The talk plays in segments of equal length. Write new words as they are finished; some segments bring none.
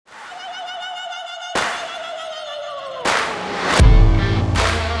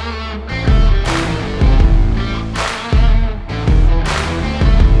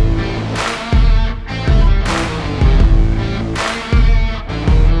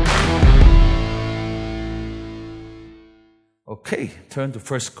Okay, turn to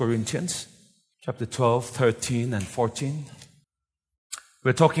 1 Corinthians chapter 12, 13, and 14.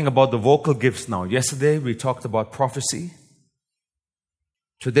 We're talking about the vocal gifts now. Yesterday we talked about prophecy.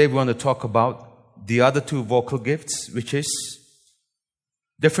 Today we want to talk about the other two vocal gifts, which is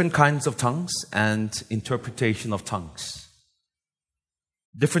different kinds of tongues and interpretation of tongues.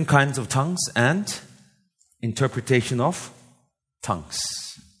 Different kinds of tongues and interpretation of tongues.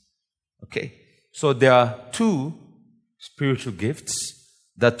 Okay, so there are two spiritual gifts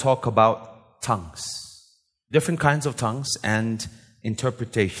that talk about tongues. Different kinds of tongues and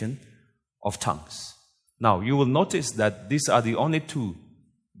interpretation of tongues. Now, you will notice that these are the only two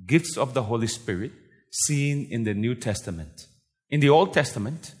gifts of the Holy Spirit seen in the New Testament. In the Old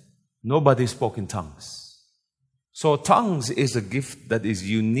Testament, nobody spoke in tongues. So tongues is a gift that is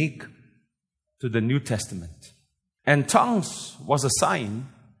unique to the New Testament. And tongues was a sign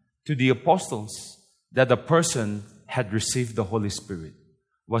to the apostles that a person had received the Holy Spirit,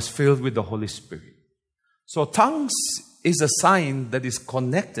 was filled with the Holy Spirit. So tongues is a sign that is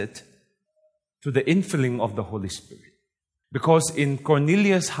connected to the infilling of the Holy Spirit. Because in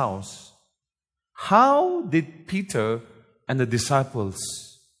Cornelius' house, how did Peter and the disciples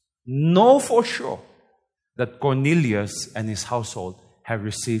know for sure that Cornelius and his household have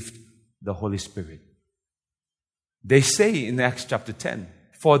received the Holy Spirit? They say in Acts chapter 10,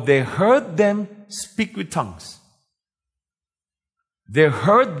 for they heard them speak with tongues. They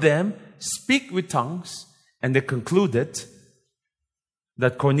heard them speak with tongues, and they concluded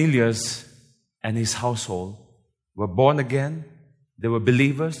that Cornelius and his household were born again, they were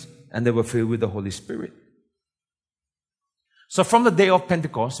believers, and they were filled with the Holy Spirit. So from the day of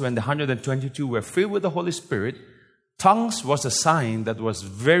Pentecost, when the 122 were filled with the Holy Spirit, tongues was a sign that was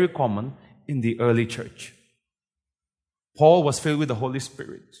very common in the early church. Paul was filled with the Holy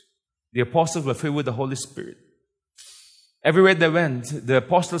Spirit. The apostles were filled with the Holy Spirit. Everywhere they went, the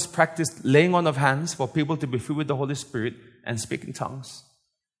apostles practiced laying on of hands for people to be filled with the Holy Spirit and speak in tongues.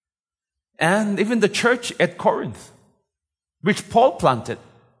 And even the church at Corinth, which Paul planted,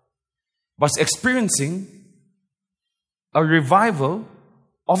 was experiencing a revival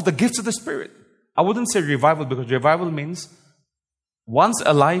of the gifts of the Spirit. I wouldn't say revival, because revival means once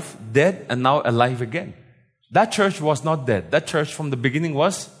alive, dead, and now alive again. That church was not dead. That church from the beginning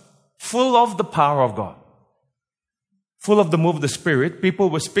was full of the power of God, full of the move of the Spirit.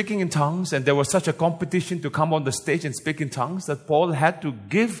 People were speaking in tongues, and there was such a competition to come on the stage and speak in tongues that Paul had to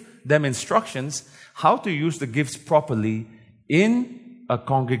give them instructions how to use the gifts properly in a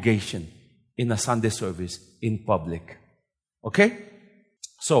congregation, in a Sunday service, in public. Okay?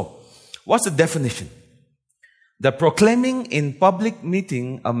 So, what's the definition? The proclaiming in public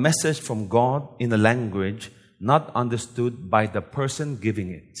meeting a message from God in a language not understood by the person giving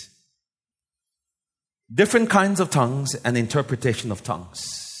it. Different kinds of tongues and interpretation of tongues.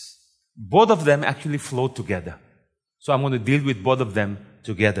 Both of them actually flow together. So I'm going to deal with both of them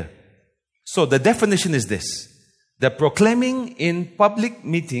together. So the definition is this: the proclaiming in public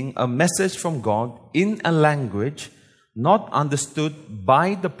meeting a message from God in a language not understood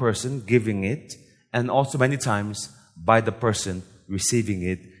by the person giving it, and also many times by the person receiving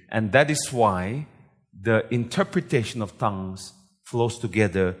it. And that is why the interpretation of tongues flows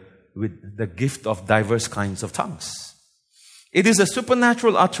together with the gift of diverse kinds of tongues. It is a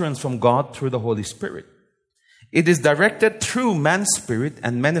supernatural utterance from God through the Holy Spirit. It is directed through man's spirit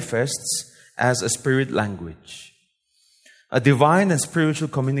and manifests as a spirit language. A divine and spiritual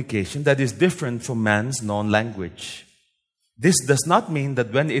communication that is different from man's known language. This does not mean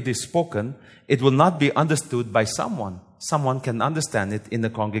that when it is spoken, it will not be understood by someone. Someone can understand it in the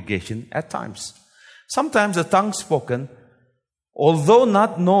congregation at times. Sometimes a tongue spoken, although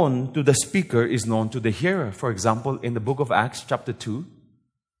not known to the speaker, is known to the hearer. For example, in the book of Acts chapter 2,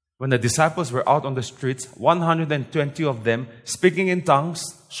 when the disciples were out on the streets, 120 of them speaking in tongues,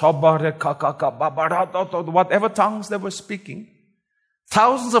 whatever tongues they were speaking,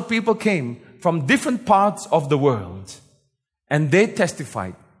 thousands of people came from different parts of the world, and they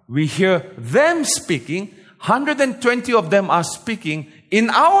testified. We hear them speaking, 120 of them are speaking in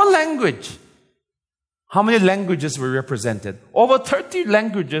our language. How many languages were represented? Over 30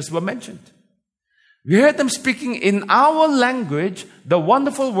 languages were mentioned. We heard them speaking in our language the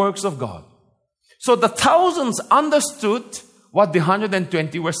wonderful works of God. So the thousands understood what the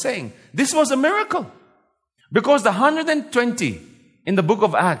 120 were saying. This was a miracle. Because the 120 in the book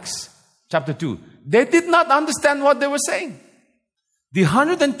of Acts, chapter 2, they did not understand what they were saying. The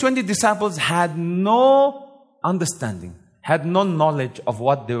 120 disciples had no understanding, had no knowledge of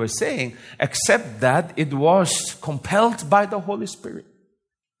what they were saying, except that it was compelled by the Holy Spirit.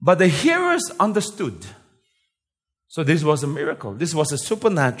 But the hearers understood. So this was a miracle. This was a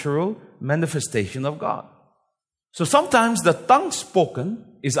supernatural manifestation of God. So sometimes the tongue spoken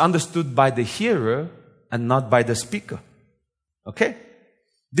is understood by the hearer and not by the speaker. Okay?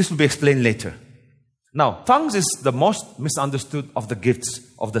 This will be explained later. Now, tongues is the most misunderstood of the gifts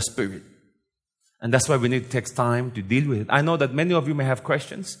of the Spirit. And that's why we need to take time to deal with it. I know that many of you may have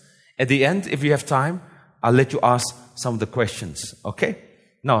questions. At the end, if you have time, I'll let you ask some of the questions. Okay?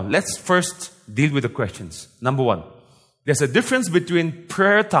 Now, let's first deal with the questions. Number one, there's a difference between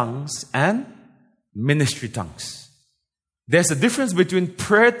prayer tongues and ministry tongues. There's a difference between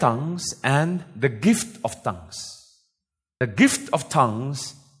prayer tongues and the gift of tongues. The gift of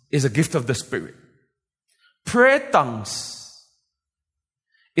tongues is a gift of the Spirit. Prayer tongues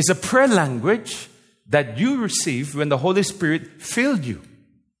is a prayer language that you received when the Holy Spirit filled you.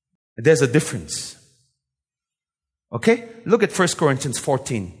 There's a difference. Okay? Look at 1 Corinthians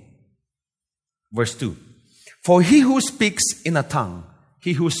 14, verse 2. For he who speaks in a tongue,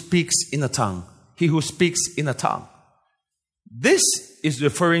 he who speaks in a tongue, he who speaks in a tongue. This is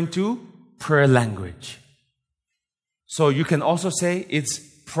referring to prayer language. So you can also say it's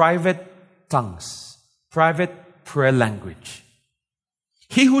private tongues, private prayer language.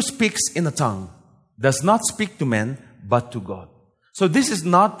 He who speaks in a tongue does not speak to men, but to God. So this is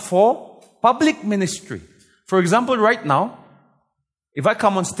not for public ministry. For example, right now, if I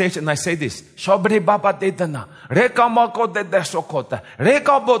come on stage and I say this, how many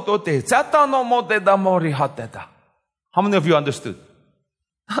of you understood?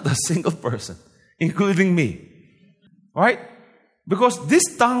 Not a single person, including me. Right? Because this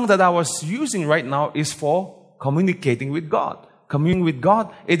tongue that I was using right now is for communicating with God. Communing with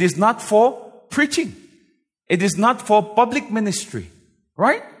God. It is not for preaching. It is not for public ministry.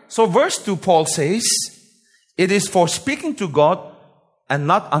 Right? So verse 2, Paul says, it is for speaking to God and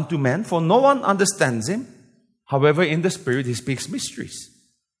not unto men, for no one understands him. However, in the Spirit, he speaks mysteries.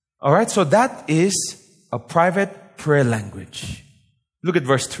 Alright, so that is a private prayer language. Look at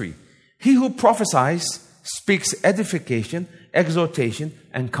verse 3. He who prophesies speaks edification, exhortation,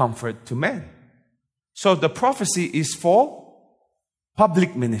 and comfort to men. So the prophecy is for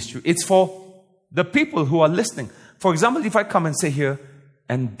public ministry. It's for the people who are listening. For example, if I come and say here,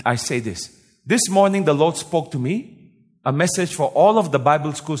 and I say this. This morning the Lord spoke to me a message for all of the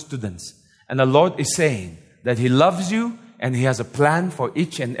Bible school students. And the Lord is saying that He loves you and He has a plan for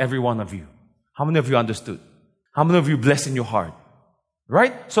each and every one of you. How many of you understood? How many of you blessed in your heart?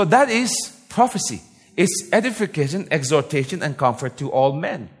 Right? So that is prophecy. It's edification, exhortation, and comfort to all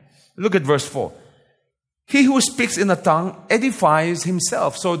men. Look at verse 4. He who speaks in a tongue edifies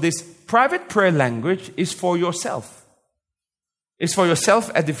himself. So this private prayer language is for yourself. It's for your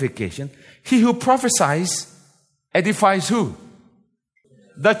self-edification. He who prophesies edifies who?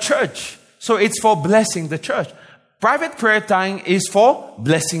 The church. So it's for blessing the church. Private prayer time is for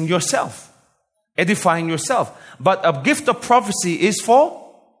blessing yourself, edifying yourself. But a gift of prophecy is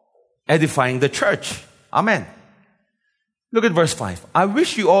for edifying the church. Amen. Look at verse 5. I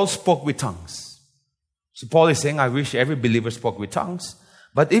wish you all spoke with tongues. So Paul is saying, I wish every believer spoke with tongues.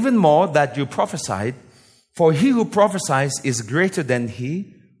 But even more that you prophesied, for he who prophesies is greater than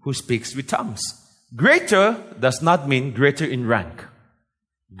he who speaks with tongues. Greater does not mean greater in rank,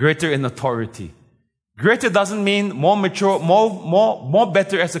 greater in authority. Greater doesn't mean more mature, more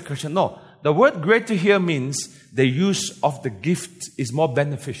better as a Christian. No. The word greater here means the use of the gift is more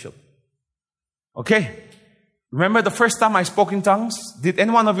beneficial. Okay? Remember the first time I spoke in tongues? Did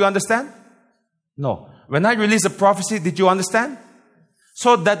any one of you understand? No. When I released a prophecy, did you understand?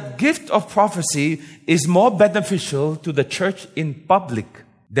 So that gift of prophecy is more beneficial to the church in public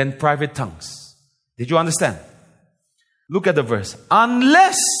than private tongues. Did you understand? Look at the verse.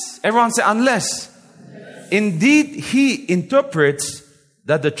 Unless, everyone say unless. Indeed, he interprets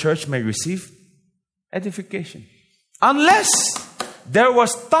that the church may receive edification. Unless there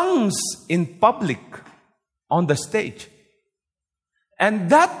was tongues in public on the stage. And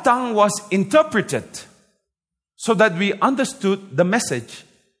that tongue was interpreted so that we understood the message.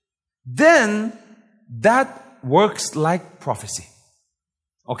 Then that works like prophecy.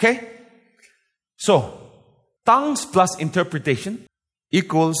 Okay? So, tongues plus interpretation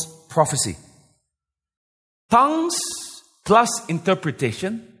equals prophecy. Tongues plus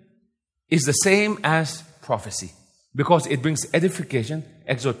interpretation is the same as prophecy because it brings edification,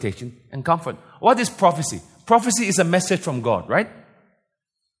 exhortation, and comfort. What is prophecy? Prophecy is a message from God, right?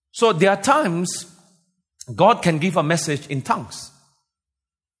 So there are times God can give a message in tongues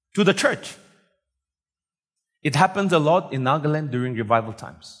to the church. It happened a lot in Nagaland during revival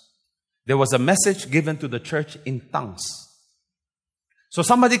times. There was a message given to the church in tongues. So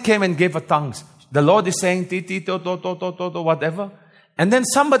somebody came and gave a tongues. The Lord is saying, ti, ti, to, whatever. And then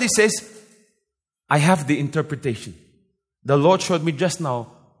somebody says, I have the interpretation. The Lord showed me just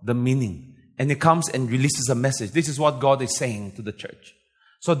now the meaning. And He comes and releases a message. This is what God is saying to the church.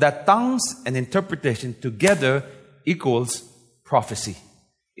 So that tongues and interpretation together equals prophecy.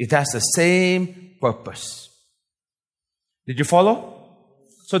 It has the same purpose. Did you follow?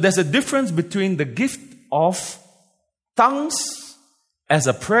 So there's a difference between the gift of tongues as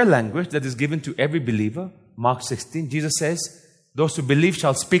a prayer language that is given to every believer. Mark 16, Jesus says, those who believe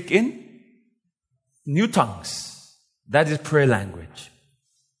shall speak in new tongues. That is prayer language.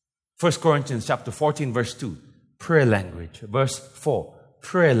 1 Corinthians chapter 14, verse 2, prayer language. Verse 4,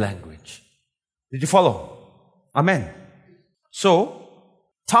 prayer language. Did you follow? Amen. So,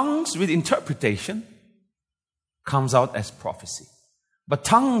 tongues with interpretation comes out as prophecy. But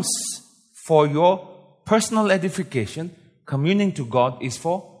tongues for your personal edification, communing to God, is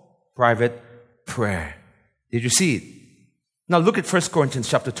for private prayer. Did you see it? Now look at 1 Corinthians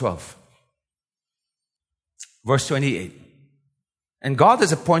chapter 12. Verse 28. And God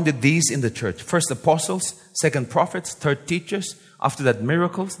has appointed these in the church. First apostles, second prophets, third teachers, after that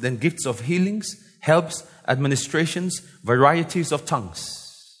miracles, then gifts of healings, helps, administrations, varieties of tongues.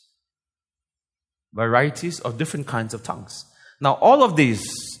 Varieties of different kinds of tongues. Now all of these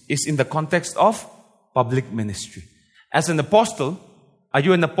is in the context of public ministry. As an apostle, are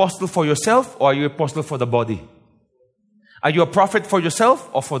you an apostle for yourself or are you an apostle for the body? Are you a prophet for yourself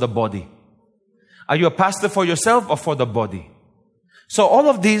or for the body? Are you a pastor for yourself or for the body? So all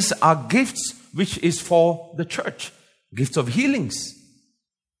of these are gifts which is for the church. Gifts of healings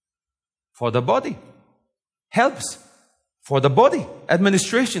for the body. Helps for the body.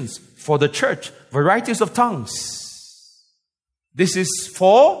 Administrations for the church. Varieties of tongues. This is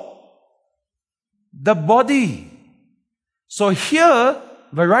for the body. So here,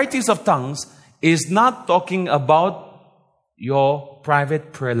 varieties of tongues is not talking about your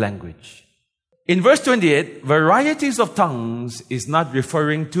private prayer language. In verse 28, varieties of tongues is not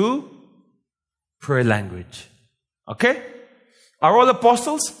referring to prayer language. Okay? Are all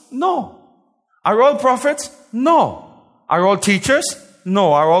apostles? No. Are all prophets? No. Are all teachers?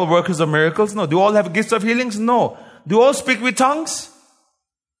 No. Are all workers of miracles? No. Do all have gifts of healings? No. Do all speak with tongues?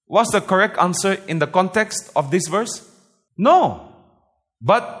 What's the correct answer in the context of this verse? No.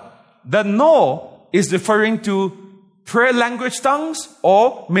 But the no is referring to prayer language tongues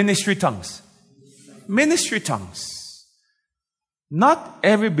or ministry tongues? Ministry tongues. Not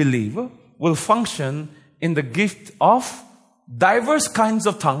every believer will function in the gift of diverse kinds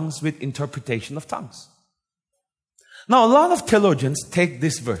of tongues with interpretation of tongues. Now, a lot of theologians take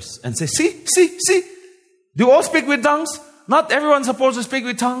this verse and say, see, do all speak with tongues? Not everyone's supposed to speak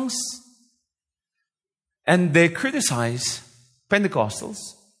with tongues. And they criticize Pentecostals,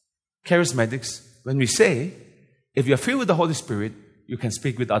 charismatics, when we say, if you're filled with the Holy Spirit, you can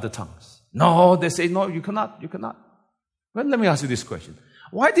speak with other tongues. No, they say, no, you cannot. Well, let me ask you this question.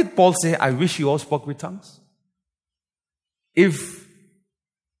 Why did Paul say, I wish you all spoke with tongues? If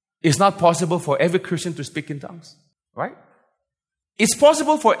it's not possible for every Christian to speak in tongues, right? It's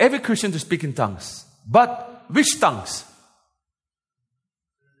possible for every Christian to speak in tongues. But which tongues?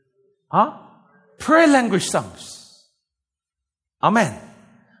 Prayer language tongues. Amen.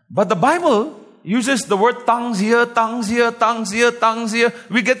 But the Bible uses the word tongues here, tongues here, tongues here, tongues here.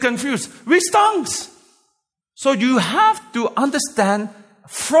 We get confused. Which tongues? So you have to understand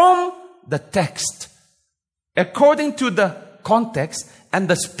from the text, according to the context and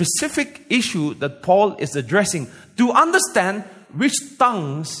the specific issue that Paul is addressing, to understand which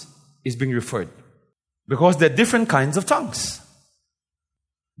tongues is being referred. Because there are different kinds of tongues.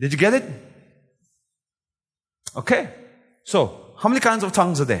 Did you get it? Okay. So, how many kinds of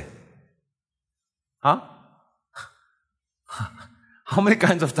tongues are there? How many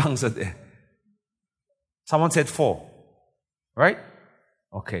kinds of tongues are there? Someone said 4. Right?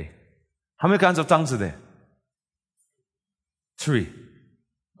 Okay. How many kinds of tongues are there? 3.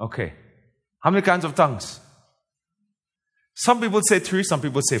 Okay. How many kinds of tongues? Some people say 3, some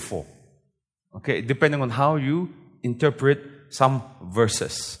people say 4. Okay, depending on how you interpret some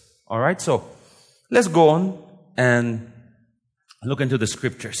verses. Alright, so let's go on and look into the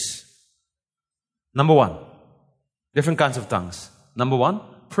scriptures. Number 1, different kinds of tongues. Number 1,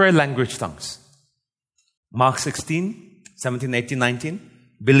 prayer language tongues. Mark 16, 17, 18, 19.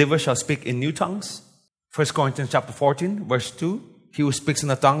 Believers shall speak in new tongues. 1 Corinthians chapter 14, verse 2. He who speaks in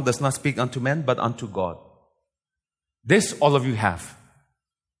a tongue does not speak unto men, but unto God. This all of you have.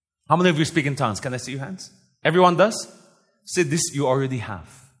 How many of you speak in tongues? Can I see your hands? Everyone does? Say this you already have.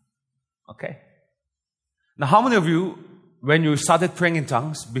 Okay. Now how many of you when you started praying in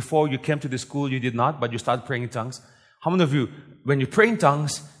tongues, before you came to the school, you did not, but you started praying in tongues? How many of you, when you pray in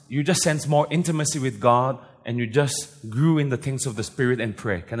tongues, you just sense more intimacy with God and you just grew in the things of the Spirit and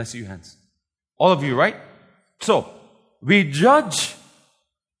pray? Can I see your hands? All of you, right? So, we judge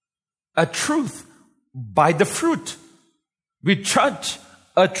a truth by the fruit. We judge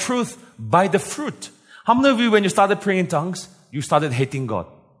a truth by the fruit. How many of you, when you started praying in tongues, you started hating God?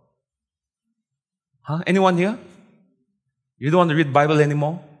 Huh? Anyone here? You don't want to read Bible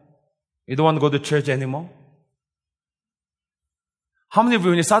anymore? You don't want to go to church anymore? How many of you,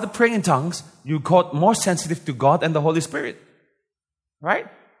 when you started praying in tongues, you got more sensitive to God and the Holy Spirit? Right?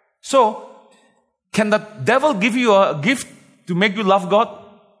 So, can the devil give you a gift to make you love God?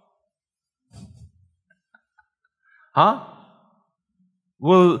 Huh?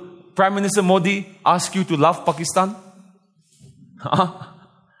 Will Prime Minister Modi ask you to love Pakistan? Huh?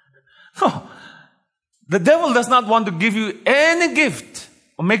 No. The devil does not want to give you any gift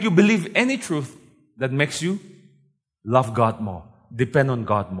or make you believe any truth that makes you love God more, depend on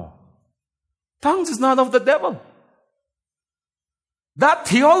God more. Tongues is not of the devil. That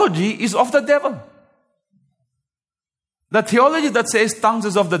theology is of the devil. The theology that says tongues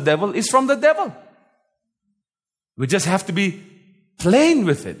is of the devil is from the devil. We just have to be plain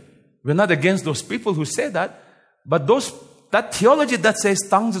with it. We're not against those people who say that, but that theology that says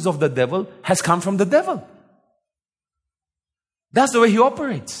tongues is of the devil has come from the devil. That's the way he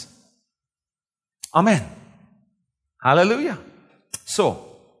operates. Amen. Hallelujah.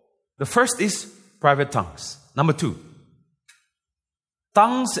 So, the first is private tongues. Number 2,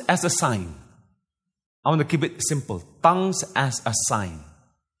 tongues as a sign. I want to keep it simple. Tongues as a sign.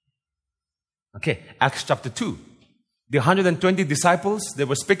 Okay, Acts chapter 2. The 120 disciples, they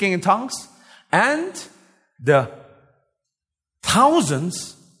were speaking in tongues, and the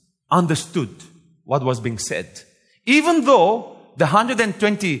thousands understood what was being said. Even though the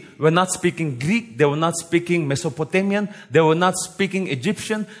 120 were not speaking Greek, they were not speaking Mesopotamian, they were not speaking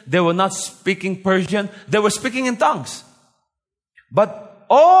Egyptian, they were not speaking Persian, they were speaking in tongues. But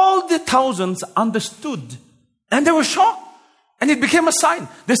all the thousands understood, and they were shocked, and it became a sign.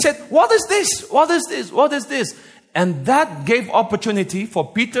 They said, "What is this? What is this? What is this?" And that gave opportunity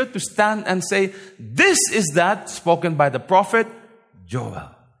for Peter to stand and say, "This is that spoken by the prophet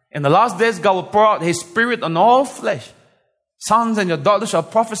Joel. In the last days, God will pour out His Spirit on all flesh. Sons and your daughters shall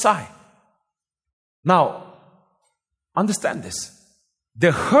prophesy." Now, understand this.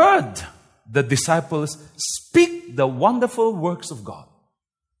 They heard the disciples speak the wonderful works of God.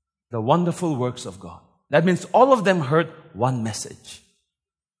 The wonderful works of God. That means all of them heard one message.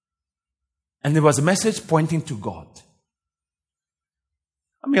 And it was a message pointing to God.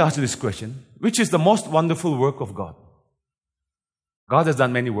 Let me ask you this question. Which is the most wonderful work of God? God has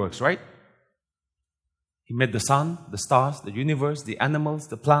done many works, right? He made the sun, the stars, the universe, the animals,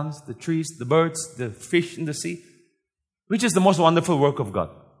 the plants, the trees, the birds, the fish in the sea. Which is the most wonderful work of God?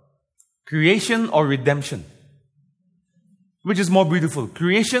 Creation or redemption? Which is more beautiful?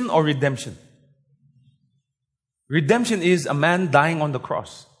 Creation or redemption? Redemption is a man dying on the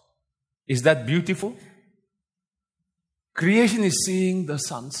cross. Is that beautiful? Creation is seeing the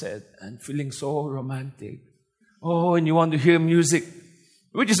sunset and feeling so romantic. Oh, and you want to hear music.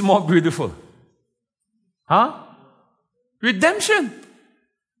 Which is more beautiful? Huh? Redemption.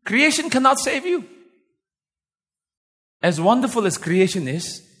 Creation cannot save you. As wonderful as creation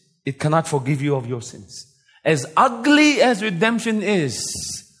is, it cannot forgive you of your sins. As ugly as redemption is,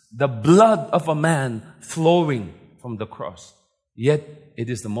 the blood of a man flowing from the cross, yet it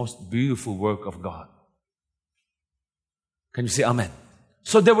is the most beautiful work of God. Can you say amen?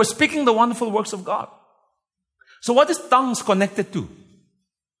 So they were speaking the wonderful works of God. So what is tongues connected to?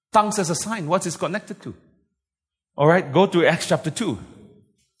 Tongues as a sign, what is connected to? Alright, go to Acts chapter 2.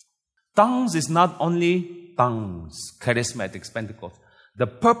 Tongues is not only tongues, charismatics, Pentecost. The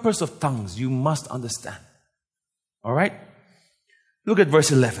purpose of tongues, you must understand. Alright? Look at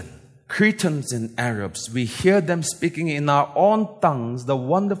verse 11. Cretans and Arabs, we hear them speaking in our own tongues the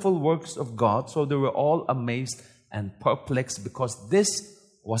wonderful works of God. So they were all amazed and perplexed because this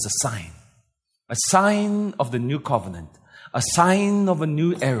was a sign of the new covenant, a sign of a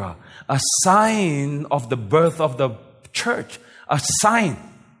new era, a sign of the birth of the church, a sign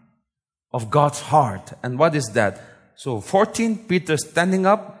of God's heart. And what is that? So 14, Peter standing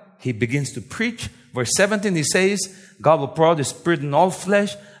up, he begins to preach. Verse 17, he says, God will pour out His Spirit in all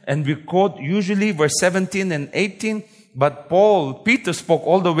flesh. And we quote usually verse 17 and 18, but Peter spoke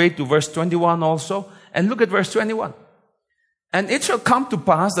all the way to verse 21 also. And look at verse 21. And it shall come to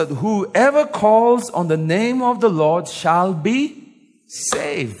pass that whoever calls on the name of the Lord shall be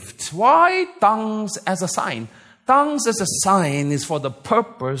saved. Why tongues as a sign? Tongues as a sign is for the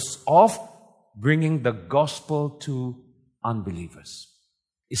purpose of bringing the gospel to unbelievers.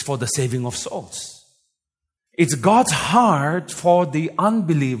 It's for the saving of souls. It's God's heart for the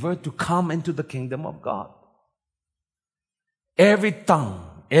unbeliever to come into the kingdom of God. Every tongue,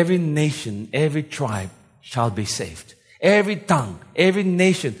 every nation, every tribe shall be saved. Every tongue, every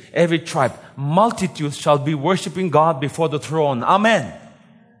nation, every tribe, multitudes shall be worshiping God before the throne. Amen.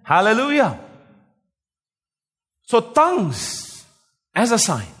 Hallelujah. So tongues as a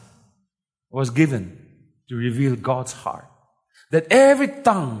sign was given to reveal God's heart. That every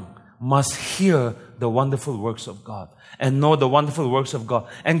tongue must hear the wonderful works of God and know the wonderful works of God.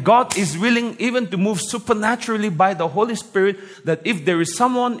 And God is willing even to move supernaturally by the Holy Spirit, that if there is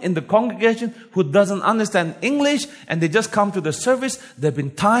someone in the congregation who doesn't understand English and they just come to the service, there have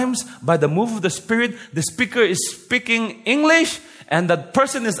been times by the move of the Spirit, the speaker is speaking English and the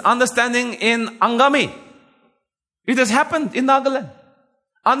person is understanding in Angami. It has happened in Nagaland.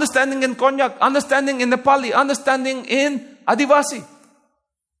 Understanding in Konyak, understanding in Nepali, understanding in Adivasi.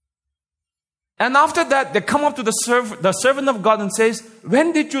 And after that, they come up to the servant of God and says,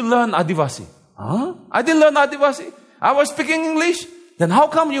 when did you learn Adivasi? Huh? I didn't learn Adivasi. I was speaking English. Then how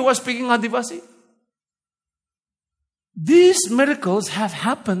come you were speaking Adivasi? These miracles have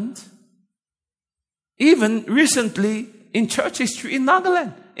happened even recently in church history in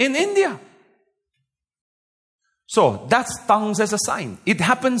Nagaland, in India. So that's tongues as a sign. It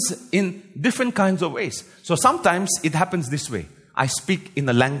happens in different kinds of ways. So sometimes it happens this way. I speak in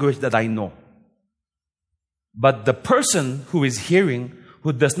a language that I know. But the person who is hearing,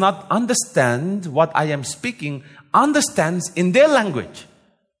 who does not understand what I am speaking, understands in their language.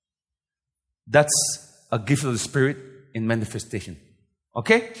 That's a gift of the Spirit in manifestation.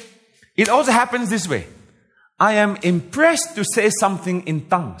 Okay? It also happens this way. I am impressed to say something in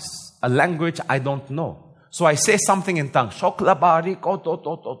tongues, a language I don't know. So I say something in tongues. I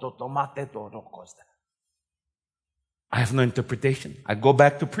have no interpretation. I go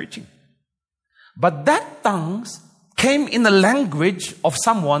back to preaching. But that tongues came in the language of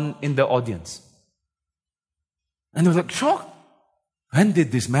someone in the audience. And they were like, shocked. When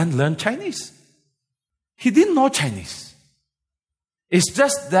did this man learn Chinese? He didn't know Chinese. It's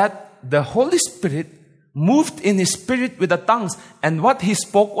just that the Holy Spirit moved in his spirit with the tongues, and what he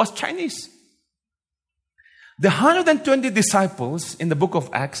spoke was Chinese. The 120 disciples in the book of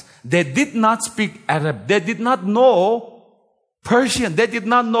Acts, they did not speak Arab. They did not know Persian. They did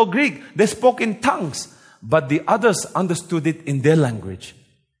not know Greek. They spoke in tongues. But the others understood it in their language.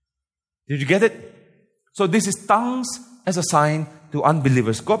 Did you get it? So this is tongues as a sign to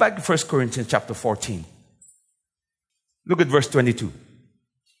unbelievers. Go back to 1 Corinthians chapter 14. Look at verse 22.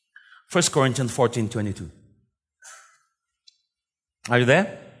 1 Corinthians 14:22. Are you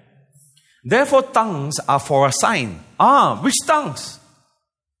there? Therefore, tongues are for a sign. Which tongues?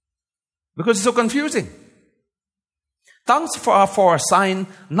 Because it's so confusing. Tongues are for a sign,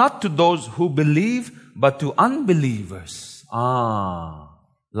 not to those who believe, but to unbelievers.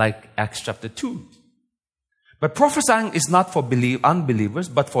 Like Acts chapter 2. But prophesying is not for unbelievers,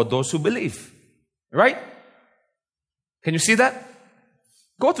 but for those who believe. Right? Can you see that?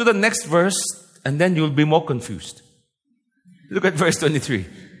 Go to the next verse, and then you'll be more confused. Look at verse 23.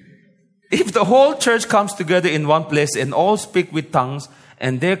 If the whole church comes together in one place and all speak with tongues,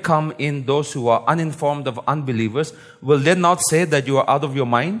 and there come in those who are uninformed of unbelievers, will they not say that you are out of your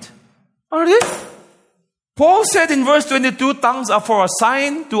mind? Are they? Paul said in verse 22, tongues are for a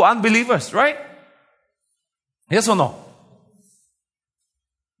sign to unbelievers, right? Yes or no?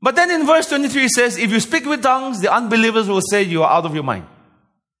 But then in verse 23 it says, if you speak with tongues, the unbelievers will say you are out of your mind.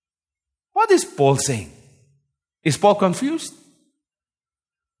 What is Paul saying? Is Paul confused?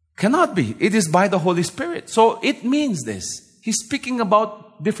 Cannot be. It is by the Holy Spirit. So it means this. He's speaking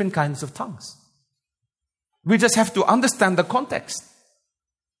about different kinds of tongues. We just have to understand the context.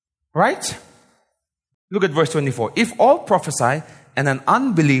 Right? Look at verse 24. If all prophesy and an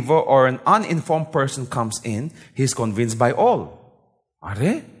unbeliever or an uninformed person comes in, he is convinced by all. Are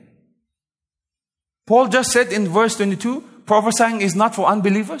they? Paul just said in verse 22, prophesying is not for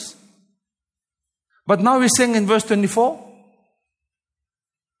unbelievers. But now he's saying in verse 24,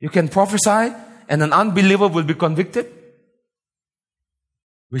 you can prophesy and an unbeliever will be convicted.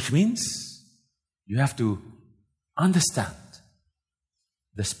 Which means you have to understand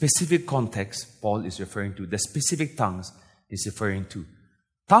the specific context Paul is referring to, the specific tongues is referring to.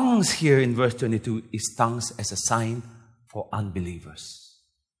 Tongues here in verse 22 is tongues as a sign for unbelievers.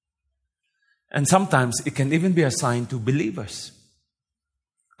 And sometimes it can even be a sign to believers.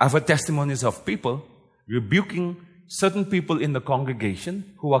 I've heard testimonies of people rebuking certain people in the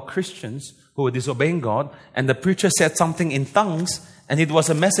congregation who are Christians, who were disobeying God, and the preacher said something in tongues, and it was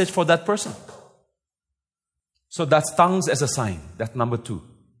a message for that person. So that's tongues as a sign. That's number 2.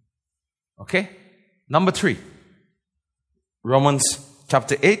 Okay? Number 3. Romans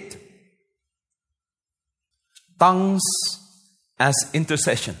chapter 8. Tongues as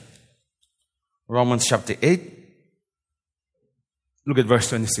intercession. Romans chapter 8. Look at verse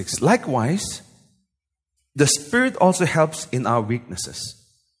 26. Likewise, the Spirit also helps in our weaknesses.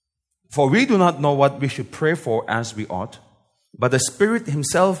 For we do not know what we should pray for as we ought, but the Spirit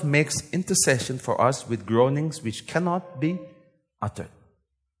Himself makes intercession for us with groanings which cannot be uttered.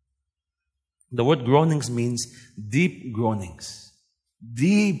 The word groanings means deep groanings.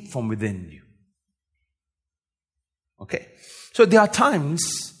 Deep from within you. Okay? So there are times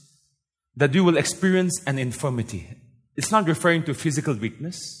that you will experience an infirmity. It's not referring to physical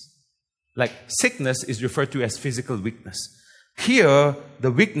weakness. Like sickness is referred to as physical weakness. Here,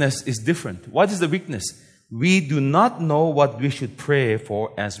 the weakness is different. What is the weakness? We do not know what we should pray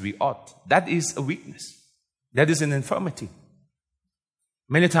for as we ought. That is a weakness. That is an infirmity.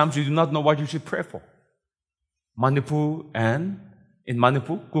 Many times you do not know what you should pray for. In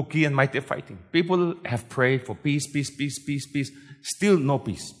Manipur, Kuki and Maite fighting. People have prayed for peace. Still no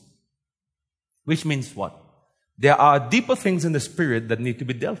peace. Which means what? There are deeper things in the spirit that need to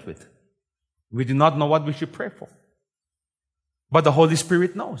be dealt with. We do not know what we should pray for. But the Holy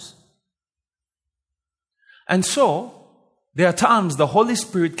Spirit knows. And so, there are times the Holy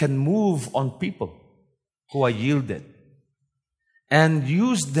Spirit can move on people who are yielded and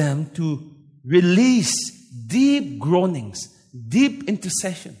use them to release deep groanings, deep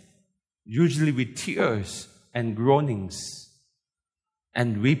intercession, usually with tears and groanings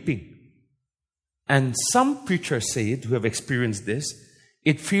and weeping. And some preachers say it, who have experienced this,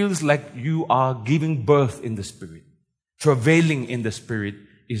 it feels like you are giving birth in the Spirit. Travailing in the Spirit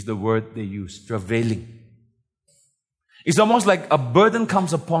is the word they use, travailing. It's almost like a burden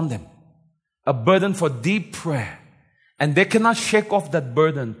comes upon them, a burden for deep prayer. And they cannot shake off that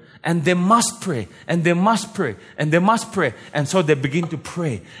burden. And they must pray, and they must pray, and they must pray. And so they begin to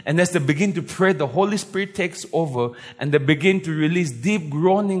pray. And as they begin to pray, the Holy Spirit takes over, and they begin to release deep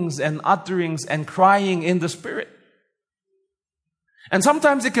groanings and utterings and crying in the Spirit. And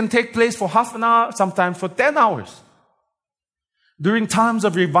sometimes it can take place for half an hour, sometimes for 10 hours. During times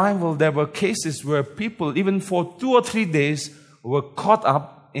of revival, there were cases where people, even for 2 or 3 days, were caught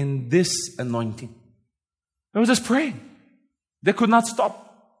up in this anointing. They were just praying. They could not stop.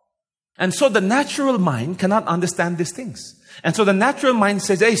 And so the natural mind cannot understand these things. And so the natural mind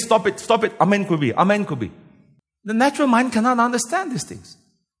says, hey, stop it, amen could be. The natural mind cannot understand these things.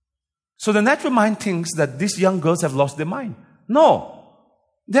 So the natural mind thinks that these young girls have lost their mind. No,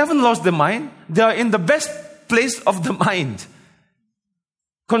 they haven't lost their mind. They are in the best place of the mind,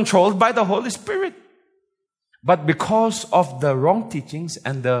 controlled by the Holy Spirit. But because of the wrong teachings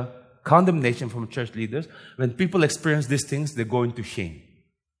and the condemnation from church leaders, when people experience these things, they go into shame.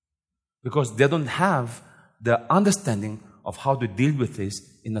 Because they don't have the understanding of how to deal with this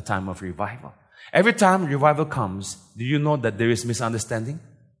in a time of revival. Every time revival comes, do you know that there is misunderstanding?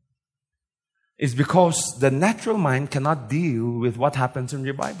 It's because the natural mind cannot deal with what happens in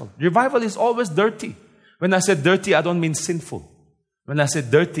revival. Revival is always dirty. When I say dirty, I don't mean sinful. When I say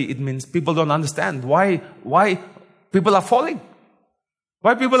dirty, it means people don't understand why people are falling.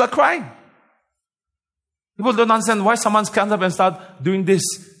 Why people are crying. People don't understand why someone stands up and starts doing this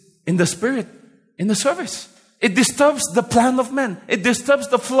in the Spirit, in the service. It disturbs the plan of man. It disturbs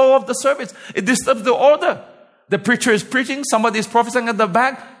the flow of the service. It disturbs the order. The preacher is preaching, somebody is prophesying at the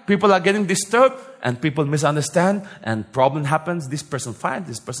back, people are getting disturbed, and people misunderstand, and problem happens. This person fights,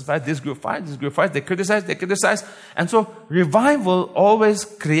 this group fights, they criticize. And so revival always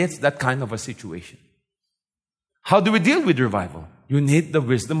creates that kind of a situation. How do we deal with revival? You need the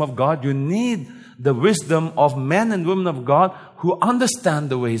wisdom of God. You need the wisdom of men and women of God who understand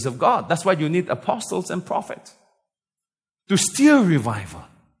the ways of God. That's why you need apostles and prophets to steer revival.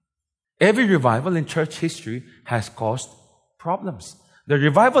 Every revival in church history has caused problems. The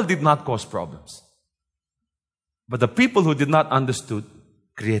revival did not cause problems. But the people who did not understood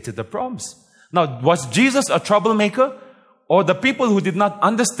created the problems. Now, was Jesus a troublemaker? Or the people who did not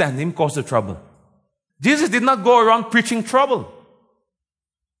understand Him caused the trouble? Jesus did not go around preaching trouble.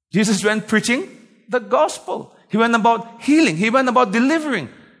 Jesus went preaching the gospel. He went about healing. He went about delivering.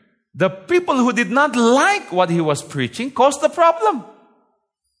 The people who did not like what He was preaching caused the problem.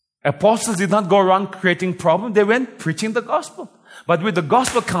 Apostles did not go around creating problems. They went preaching the gospel. But with the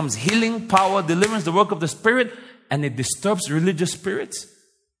gospel comes healing, power, deliverance, the work of the Spirit, and it disturbs religious spirits.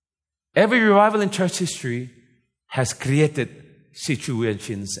 Every revival in church history has created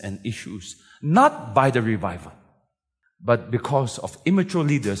situations and issues, not by the revival, but because of immature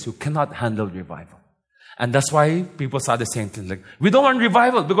leaders who cannot handle revival. And that's why people started saying things like, we don't want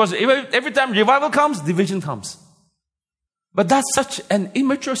revival, because every time revival comes, division comes. But that's such an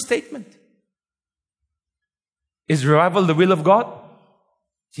immature statement. Is revival the will of God?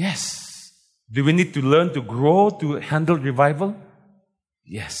 Yes. Do we need to learn to grow to handle revival?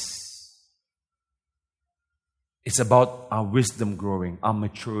 Yes. It's about our wisdom growing, our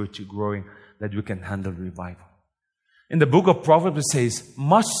maturity growing, that we can handle revival. In the book of Proverbs, it says,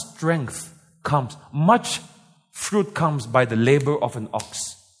 much fruit comes by the labor of an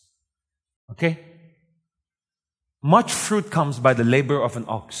ox. Okay? Much fruit comes by the labor of an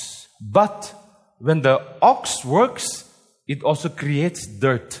ox. But when the ox works, it also creates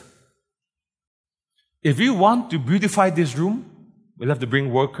dirt. If you want to beautify this room, we'll have to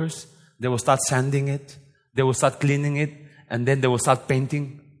bring workers. They will start sanding it. They will start cleaning it. And then they will start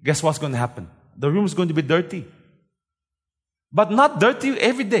painting. Guess what's going to happen? The room is going to be dirty. But not dirty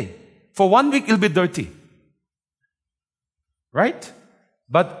every day. For 1 week, it'll be dirty. Right?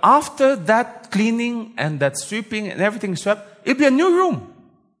 But after that cleaning and that sweeping and everything swept, it'll be a new room.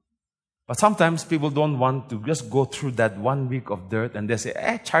 But sometimes people don't want to just go through that 1 week of dirt and they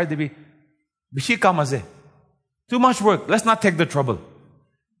say, Charity, bishi kamaze. Too much work. Let's not take the trouble.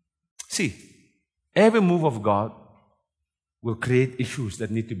 See, every move of God will create issues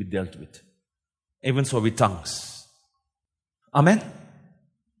that need to be dealt with. Even so with tongues. Amen?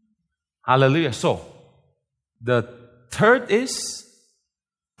 Hallelujah. So, the third is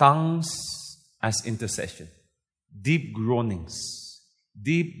tongues as intercession. Deep groanings.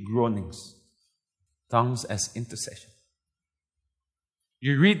 Deep groanings. Tongues as intercession.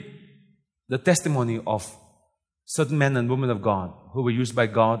 You read the testimony of certain men and women of God who were used by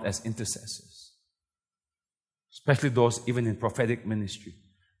God as intercessors. Especially those even in prophetic ministry.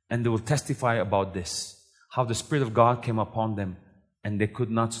 And they will testify about this. How the Spirit of God came upon them and they could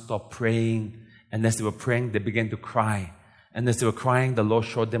not stop praying. And as they were praying, they began to cry. And as they were crying, the Lord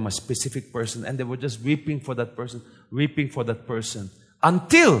showed them a specific person. And they were just weeping for that person,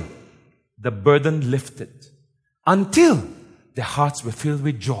 until the burden lifted. Until their hearts were filled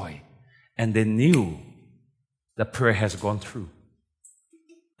with joy. And they knew the prayer has gone through.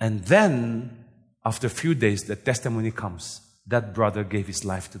 And then, after a few days, the testimony comes. That brother gave his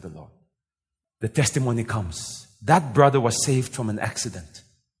life to the Lord. The testimony comes. That brother was saved from an accident.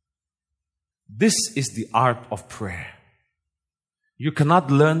 This is the art of prayer. You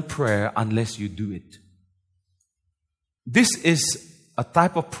cannot learn prayer unless you do it. This is a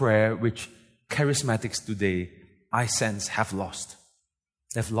type of prayer which charismatics today, I sense, have lost.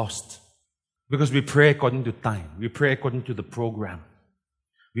 They've lost. Because we pray according to time. We pray according to the program.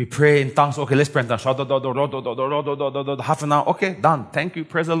 We pray in tongues. Okay, let's pray in tongues. Half an hour. Okay, done. Thank you.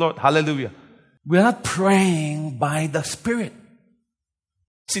 Praise the Lord. Hallelujah. We are not praying by the Spirit.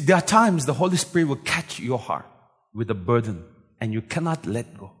 See, there are times the Holy Spirit will catch your heart with a burden and you cannot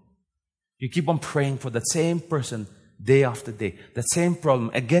let go. You keep on praying for that same person day after day. That same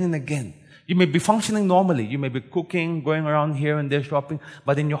problem again and again. You may be functioning normally. You may be cooking, going around here and there, shopping.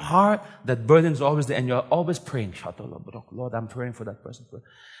 But in your heart, that burden is always there and you're always praying. Lord, I'm praying for that person.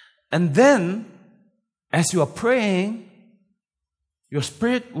 And then, as you are praying, your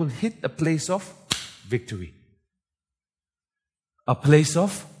spirit will hit a place of victory. A place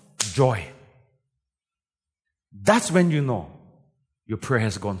of joy. That's when you know your prayer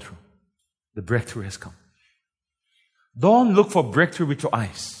has gone through. The breakthrough has come. Don't look for breakthrough with your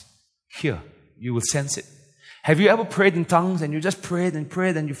eyes. Here, you will sense it. Have you ever prayed in tongues and you just prayed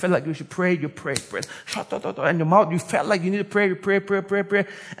and you felt like you should pray, you prayed. And your mouth, you felt like you need to pray, you pray.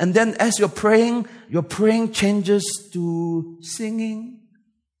 And then as your praying changes to singing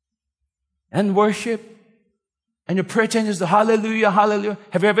and worship. And your prayer changes to hallelujah, hallelujah.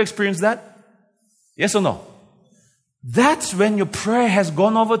 Have you ever experienced that? Yes or no? That's when your prayer has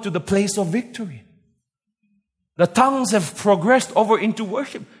gone over to the place of victory. The tongues have progressed over into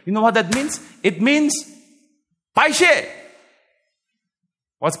worship. You know what that means? It means paishe.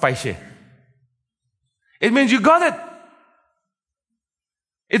 What's paishe? It means you got it.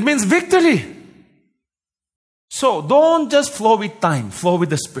 It means victory. So don't just flow with time. Flow with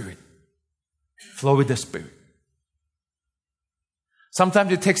the Spirit. Flow with the Spirit.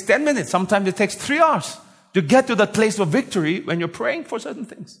 Sometimes it takes 10 minutes. Sometimes it takes 3 hours to get to that place of victory when you're praying for certain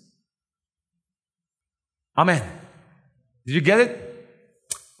things. Amen. Did you get it?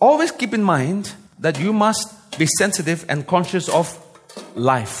 Always keep in mind that you must be sensitive and conscious of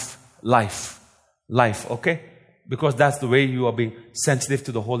life, okay? Because that's the way you are being sensitive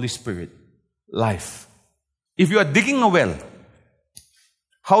to the Holy Spirit. Life. If you are digging a well,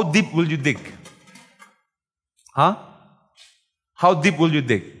 how deep will you dig? Huh? How deep will you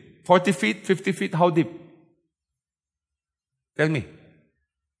dig? 40 feet, 50 feet, how deep? Tell me.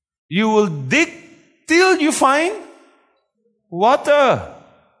 You will dig till you find water.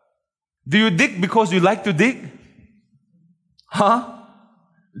 Do you dig because you like to dig? Huh?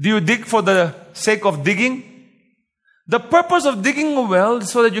 Do you dig for the sake of digging? The purpose of digging a well is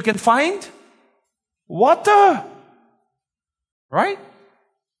so that you can find water. Right?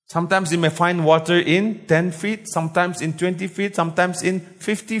 Sometimes you may find water in 10 feet, sometimes in 20 feet, sometimes in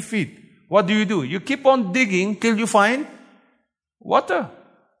 50 feet. What do? You keep on digging till you find water.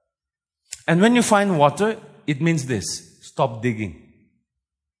 And when you find water, it means this: stop digging.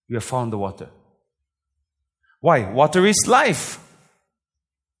 You have found the water. Why? Water is life.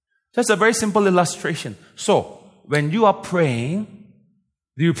 Just a very simple illustration. So, when you are praying,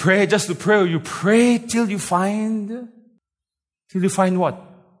 do you pray just to pray, or you pray till you find what?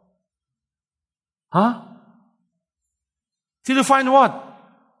 Huh? Till you find what?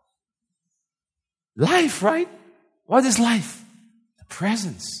 Life, right? What is life? The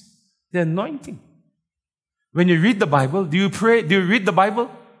presence, the anointing. When you read the Bible, do you pray? Do you read the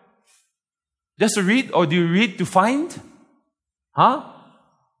Bible? Just to read, or do you read to find? Huh?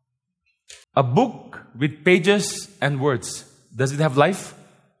 A book with pages and words, does it have life?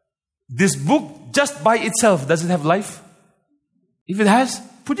 This book just by itself, does it have life? If it has,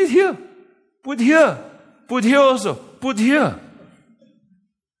 put it here. Put here. Put here also. Put here.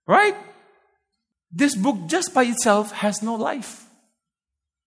 Right? This book just by itself has no life.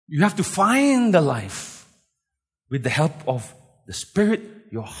 You have to find the life with the help of the Spirit,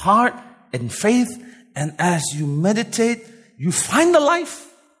 your heart, and faith. And as you meditate, you find the life.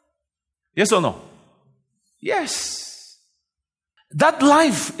 Yes or no? Yes. That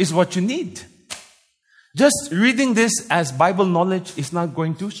life is what you need. Just reading this as Bible knowledge is not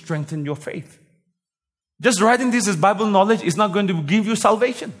going to strengthen your faith. Just writing this as Bible knowledge is not going to give you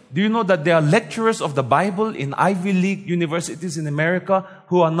salvation. Do you know that there are lecturers of the Bible in Ivy League universities in America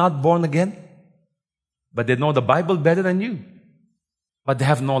who are not born again? But they know the Bible better than you. But they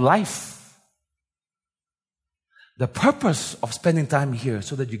have no life. The purpose of spending time here is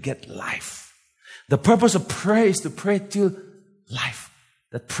so that you get life. The purpose of prayer is to pray till life,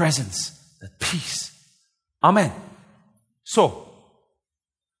 that presence, that peace. Amen. So,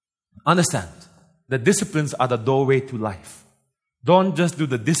 understand, the disciplines are the doorway to life. Don't just do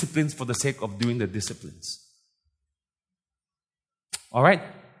the disciplines for the sake of doing the disciplines. Alright?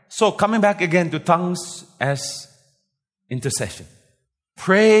 So, coming back again to tongues as intercession.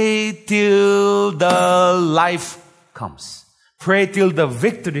 Pray till the life comes. Pray till the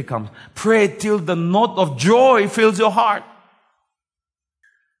victory comes. Pray till the note of joy fills your heart.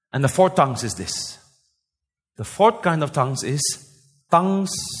 And the fourth tongues is this. The fourth kind of tongues is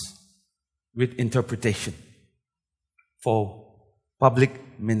tongues with interpretation for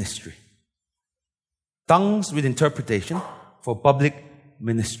public ministry. Tongues with interpretation for public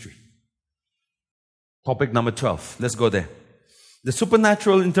ministry. Topic number 12. Let's go there. The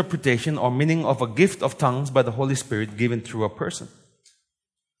supernatural interpretation or meaning of a gift of tongues by the Holy Spirit given through a person.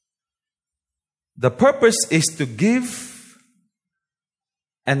 The purpose is to give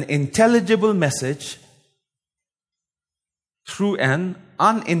an intelligible message through an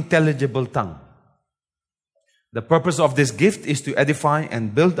unintelligible tongue. The purpose of this gift is to edify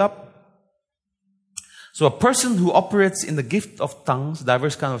and build up. So a person who operates in the gift of tongues,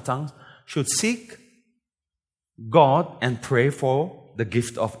 diverse kind of tongues, should seek God and pray for the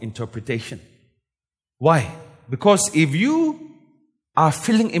gift of interpretation. Why? Because if you are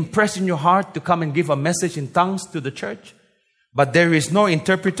feeling impressed in your heart to come and give a message in tongues to the church, but there is no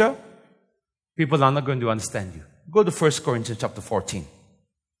interpreter, people are not going to understand you. Go to 1 Corinthians chapter 14.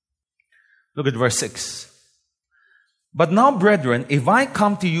 Look at verse 6. But now, brethren, if I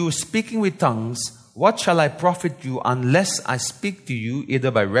come to you speaking with tongues, what shall I profit you unless I speak to you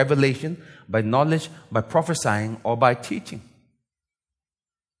either by revelation, by knowledge, by prophesying, or by teaching?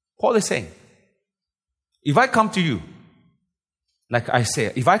 Paul is saying, if I come to you, like I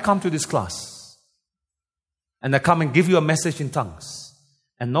say, if I come to this class, and I come and give you a message in tongues,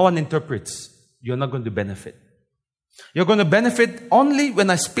 and no one interprets, you're not going to benefit. You're going to benefit only when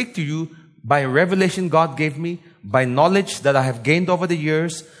I speak to you by revelation God gave me, by knowledge that I have gained over the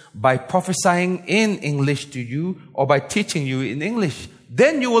years, by prophesying in English to you, or by teaching you in English.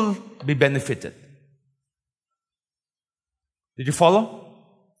 Then you will be benefited. Did you follow?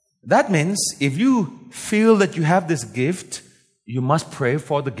 That means if you feel that you have this gift, you must pray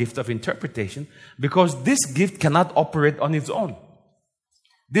for the gift of interpretation, because this gift cannot operate on its own.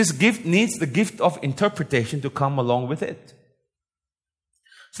 This gift needs the gift of interpretation to come along with it.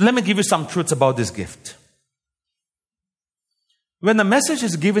 So let me give you some truths about this gift. When a message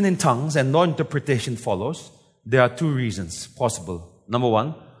is given in tongues and no interpretation follows, there are two reasons possible. Number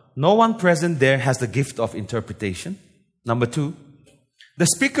one, no one present there has the gift of interpretation. Number two, the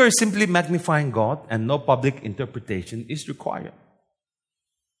speaker is simply magnifying God and no public interpretation is required.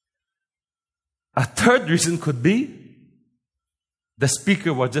 A third reason could be the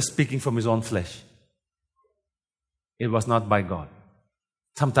speaker was just speaking from his own flesh. It was not by God.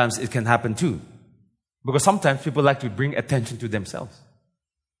 Sometimes it can happen too. Because sometimes people like to bring attention to themselves.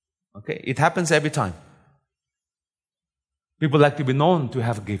 Okay? It happens every time. People like to be known to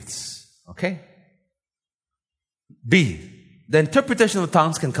have gifts. Okay? B. The interpretation of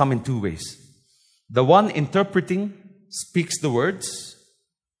tongues can come in two ways. The one interpreting speaks the words.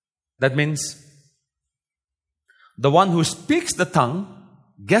 That means the one who speaks the tongue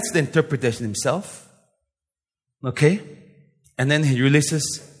gets the interpretation himself. Okay? And then he releases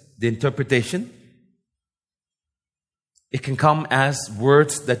the interpretation. It can come as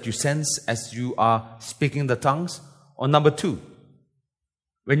words that you sense as you are speaking the tongues. Or number two,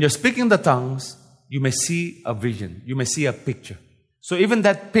 when you're speaking the tongues, you may see a vision. You may see a picture. So even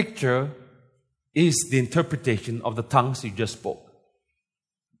that picture is the interpretation of the tongues you just spoke.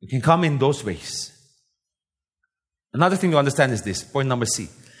 It can come in those ways. Another thing to understand is this, point number C.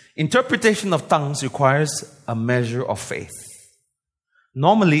 Interpretation of tongues requires a measure of faith.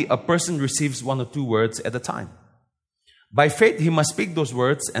 Normally, a person receives one or two words at a time. By faith, he must speak those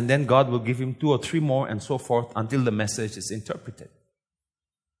words, and then God will give him 2 or 3 more, and so forth, until the message is interpreted.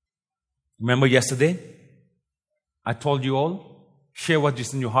 Remember yesterday? I told you all, share what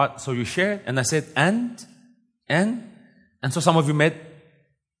is in your heart. So you shared, and I said, and so some of you made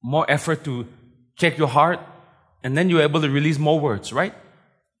more effort to check your heart, and then you were able to release more words, right?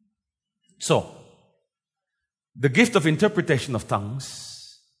 So, the gift of interpretation of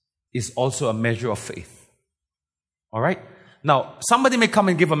tongues is also a measure of faith. All right? Now, somebody may come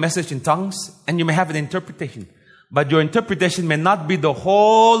and give a message in tongues, and you may have an interpretation. But your interpretation may not be the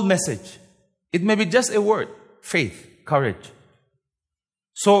whole message. It may be just a word. Faith, courage.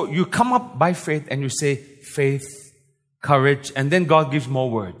 So you come up by faith and you say faith, courage, and then God gives more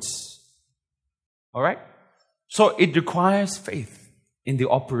words. All right? So it requires faith in the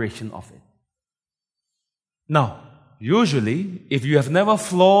operation of it. Now, usually, if you have never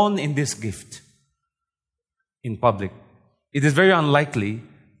flown in this gift in public, it is very unlikely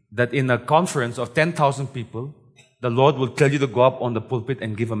that in a conference of 10,000 people, the Lord will tell you to go up on the pulpit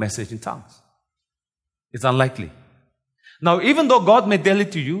and give a message in tongues. It's unlikely. Now, even though God may tell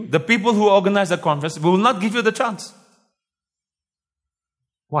it to you, the people who organize the conference will not give you the chance.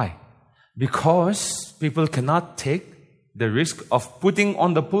 Why? Because people cannot take the risk of putting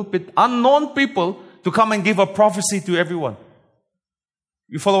on the pulpit unknown people to come and give a prophecy to everyone.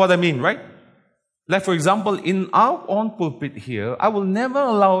 You follow what I mean, right? Like, for example, in our own pulpit here, I will never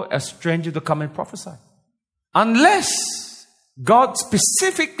allow a stranger to come and prophesy. Unless God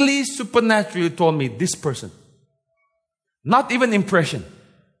specifically, supernaturally told me, this person. Not even impression.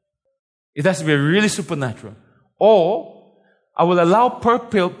 It has to be really supernatural. Or, I will allow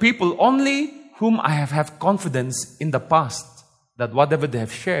people only whom I have had confidence in the past that whatever they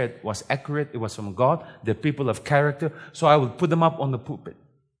have shared was accurate, it was from God, they're people of character, so I will put them up on the pulpit.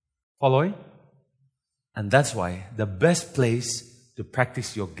 Following? And that's why the best place to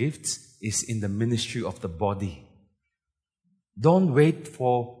practice your gifts is in the ministry of the body. Don't wait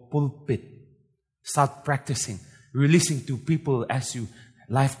for pulpit. Start practicing, releasing to people as you,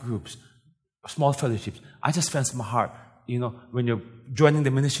 life groups, small fellowships. I just felt my heart, when you're joining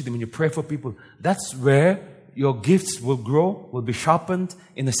the ministry, when you pray for people, that's where your gifts will grow, will be sharpened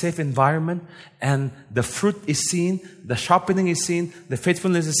in a safe environment, and the fruit is seen, the sharpening is seen, the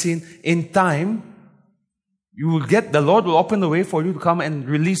faithfulness is seen. In time, the Lord will open the way for you to come and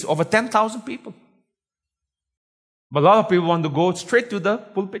release over 10,000 people. But a lot of people want to go straight to the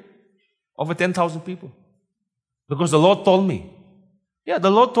pulpit, over 10,000 people. Because the Lord told me. Yeah,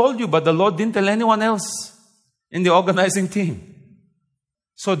 the Lord told you, but the Lord didn't tell anyone else in the organizing team.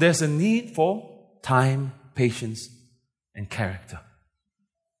 So there's a need for time, patience, and character.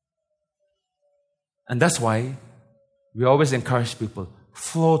 And that's why we always encourage people,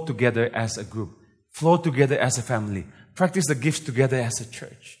 flow together as a group, flow together as a family, practice the gifts together as a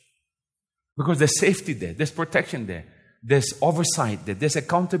church. Because there's safety there, there's protection there, there's oversight there, there's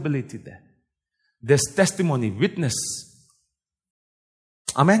accountability there, there's testimony, witness.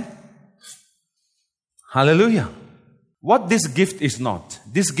 Amen? Hallelujah. What this gift is not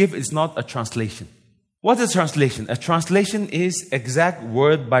a translation. What is translation? A translation is exact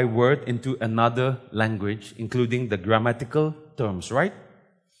word by word into another language, including the grammatical terms, right?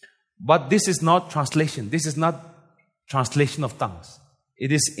 But this is not translation. This is not translation of tongues.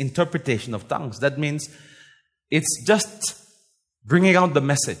 It is interpretation of tongues. That means it's just bringing out the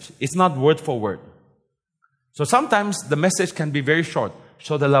message. It's not word for word. So sometimes the message can be very short. That's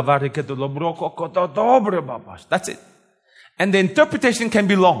it. And the interpretation can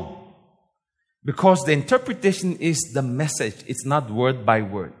be long. Because the interpretation is the message. It's not word by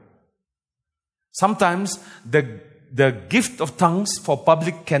word. Sometimes the gift of tongues for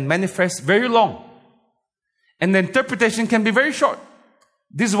public can manifest very long. And the interpretation can be very short.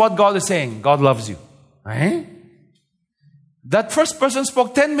 This is what God is saying. God loves you. Eh? That first person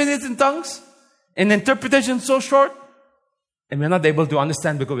spoke 10 minutes in tongues. And the interpretation so short. And we're not able to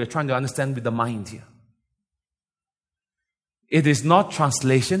understand because we're trying to understand with the mind here. It is not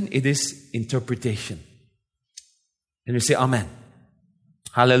translation, it is interpretation. And we say amen.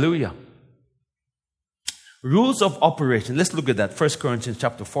 Hallelujah. Rules of operation. Let's look at that. 1 Corinthians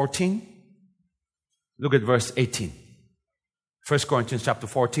chapter 14. Look at verse 18. 1 Corinthians chapter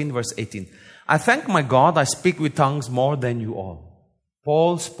 14, verse 18. I thank my God, I speak with tongues more than you all.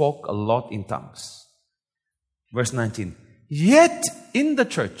 Paul spoke a lot in tongues. Verse 19. Yet in the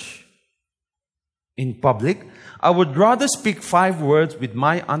church, in public, I would rather speak 5 words with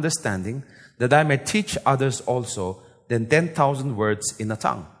my understanding that I may teach others also than 10,000 words in a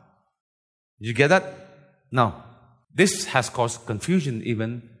tongue. Did you get that? Now, this has caused confusion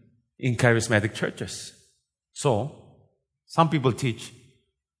even in charismatic churches. So, some people teach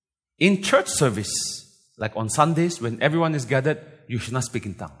in church service, like on Sundays when everyone is gathered, you should not speak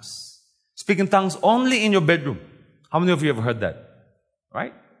in tongues. Speak in tongues only in your bedroom. How many of you have heard that?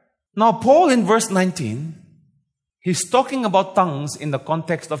 Right? Now, Paul in verse 19, he's talking about tongues in the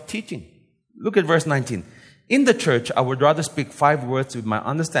context of teaching. Look at verse 19. In the church, I would rather speak 5 words with my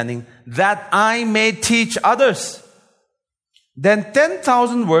understanding that I may teach others than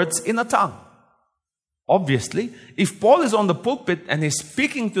 10,000 words in a tongue. Obviously, if Paul is on the pulpit and he's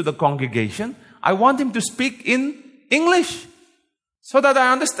speaking to the congregation, I want him to speak in English so that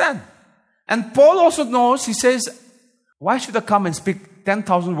I understand. And Paul also knows, he says, why should I come and speak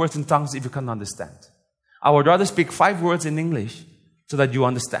 10,000 words in tongues if you can't understand? I would rather speak 5 words in English so that you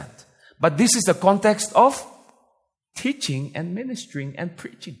understand. But this is the context of teaching and ministering and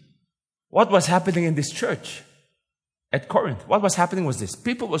preaching. What was happening in this church at Corinth? What was happening was this.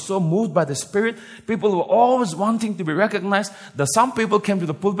 People were so moved by the Spirit. People were always wanting to be recognized that some people came to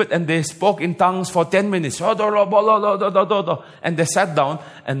the pulpit and they spoke in tongues for 10 minutes. And they sat down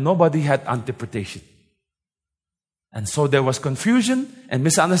and nobody had interpretation. And so there was confusion and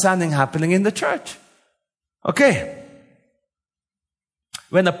misunderstanding happening in the church. Okay.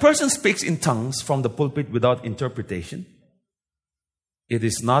 When a person speaks in tongues from the pulpit without interpretation, it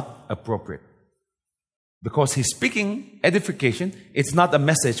is not appropriate. Because he's speaking edification, it's not a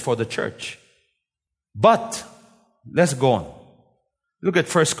message for the church. But, let's go on. Look at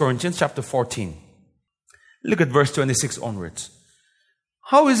 1 Corinthians chapter 14. Look at verse 26 onwards.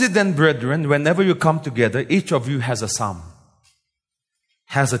 How is it then, brethren, whenever you come together, each of you has a psalm,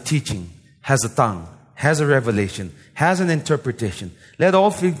 has a teaching, has a tongue, has a revelation, has an interpretation. Let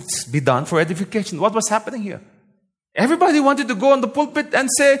all things be done for edification. What was happening here? Everybody wanted to go on the pulpit and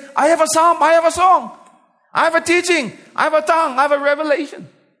say, I have a psalm, I have a song, I have a teaching, I have a tongue, I have a revelation.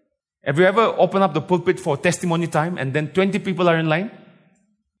 Have you ever opened up the pulpit for testimony time and then 20 people are in line?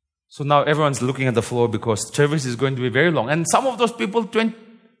 So now everyone's looking at the floor because service is going to be very long. And some of those people, 20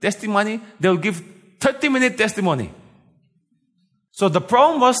 testimony, they'll give 30-minute testimony. So the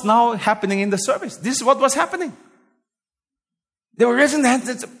problem was now happening in the service. This is what was happening. They were raising their hands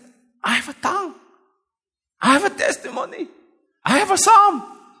and said, I have a tongue. I have a testimony. I have a psalm.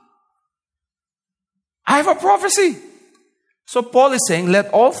 I have a prophecy. So Paul is saying, let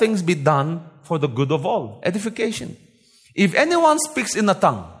all things be done for the good of all. Edification. If anyone speaks in a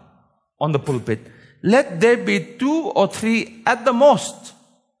tongue on the pulpit, let there be 2 or 3 at the most.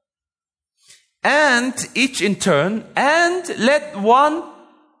 And each in turn, and let one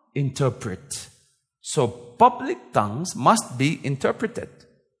interpret. So public tongues must be interpreted.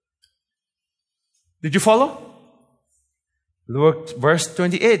 Did you follow? Look, verse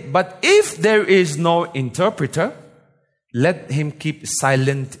 28. But if there is no interpreter, let him keep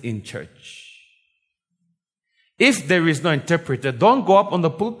silent in church. If there is no interpreter, don't go up on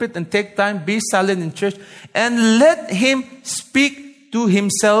the pulpit and take time, be silent in church, and let him speak to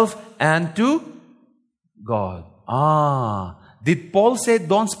himself and to God. Did Paul say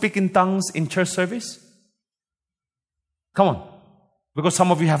don't speak in tongues in church service? Come on. Because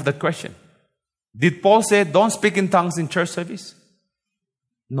some of you have that question. Did Paul say, don't speak in tongues in church service?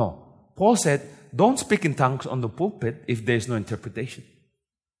 No. Paul said, don't speak in tongues on the pulpit if there is no interpretation.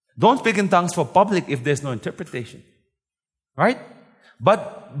 Don't speak in tongues for public if there's no interpretation. Right?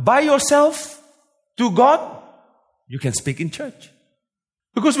 But by yourself, to God, you can speak in church.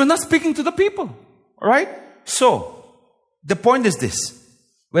 Because we're not speaking to the people. Right? So, the point is this.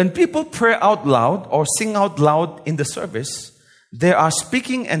 When people pray out loud or sing out loud in the service, they are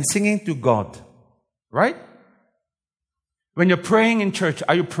speaking and singing to God. Right? When you're praying in church,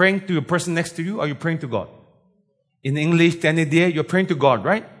 are you praying to the person next to you or are you praying to God? In English, Tenedier, you're praying to God,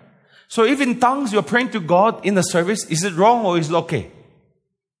 right? So if in tongues you're praying to God in the service, is it wrong or is it okay?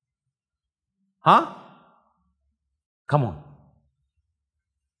 Huh? Come on.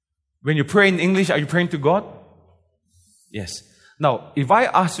 When you pray in English, are you praying to God? Yes. Now, if I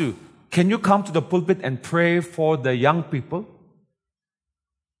ask you, can you come to the pulpit and pray for the young people?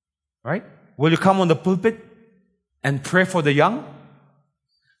 Right? Will you come on the pulpit and pray for the young?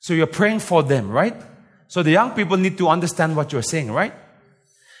 So you're praying for them, right? So the young people need to understand what you're saying, right?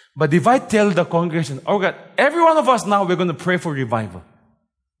 But if I tell the congregation, oh God, every one of us now, we're going to pray for revival.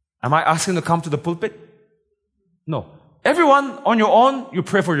 Am I asking to come to the pulpit? No. Everyone on your own, you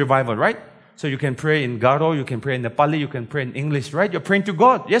pray for revival, right? So you can pray in Garo, you can pray in Nepali, you can pray in English, right? You're praying to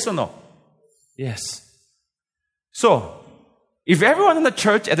God, yes or no? Yes. So, if everyone in the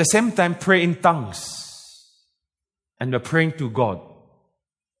church at the same time pray in tongues, and we're praying to God,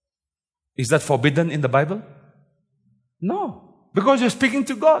 is that forbidden in the Bible? No. Because you're speaking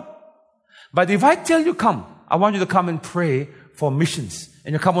to God. But if I tell you, come, I want you to come and pray for missions,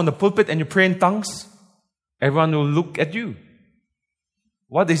 and you come on the pulpit and you pray in tongues, everyone will look at you.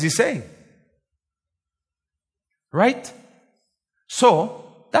 What is he saying? Right? So,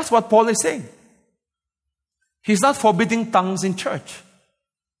 that's what Paul is saying. He's not forbidding tongues in church,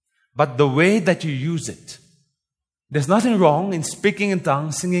 but the way that you use it. There's nothing wrong in speaking in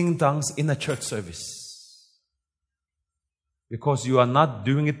tongues, singing in tongues in a church service. Because you are not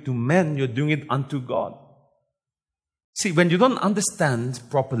doing it to men, you're doing it unto God. See, when you don't understand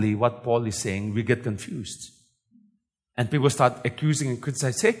properly what Paul is saying, we get confused. And people start accusing and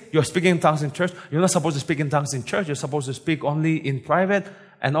criticizing. Hey, you're speaking in tongues in church. You're not supposed to speak in tongues in church. You're supposed to speak only in private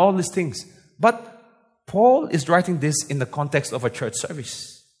and all these things. But Paul is writing this in the context of a church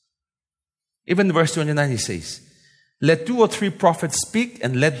service. Even in verse 29 he says, let 2 or 3 prophets speak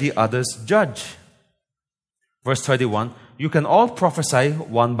and let the others judge. Verse 31, you can all prophesy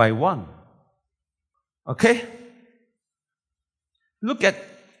one by one. Okay? Look at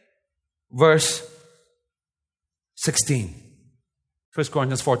verse 16. 1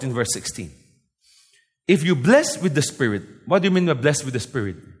 Corinthians 14 verse 16. If you bless with the Spirit, what do you mean by blessed with the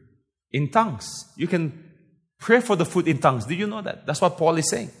Spirit? In tongues. You can pray for the food in tongues. Do you know that? That's what Paul is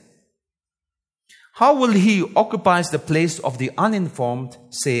saying. How will he who occupies the place of the uninformed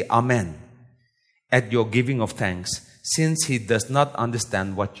say Amen at your giving of thanks, since he does not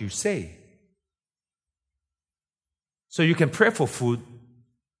understand what you say? So you can pray for food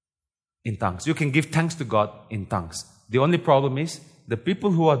in tongues. You can give thanks to God in tongues. The only problem is the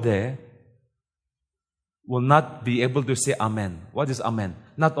people who are there will not be able to say Amen. What is Amen?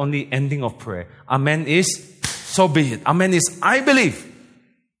 Not only ending of prayer. Amen is, so be it. Amen is, I believe.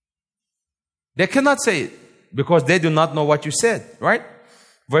 They cannot say it because they do not know what you said, right?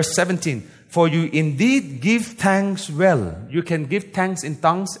 Verse 17, for you indeed give thanks well. You can give thanks in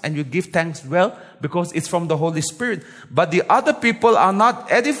tongues and you give thanks well because it's from the Holy Spirit. But the other people are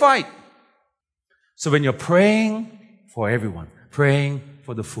not edified. So when you're praying for everyone, praying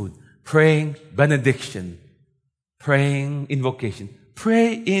for the food, praying benediction, praying invocation,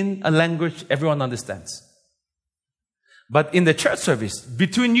 pray in a language everyone understands. But in the church service,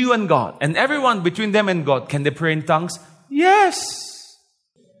 between you and God, and everyone between them and God, can they pray in tongues? Yes.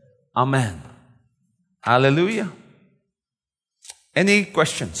 Amen. Hallelujah. Any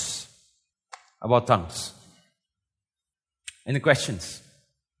questions about tongues? Any questions?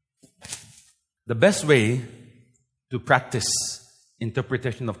 The best way to practice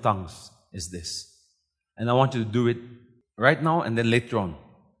interpretation of tongues is this. And I want you to do it right now and then later on.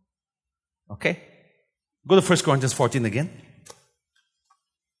 Okay? Go to 1 Corinthians 14 again.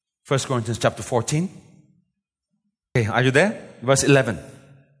 1 Corinthians chapter 14. Okay, are you there? Verse 11.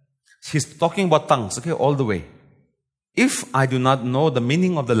 He's talking about tongues, okay, all the way. If I do not know the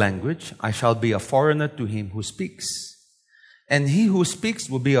meaning of the language, I shall be a foreigner to him who speaks. And he who speaks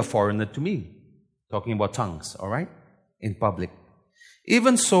will be a foreigner to me. Talking about tongues, all right? In public.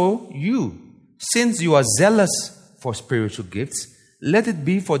 Even so, you, since you are zealous for spiritual gifts, let it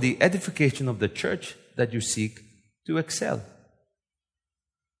be for the edification of the church that you seek to excel.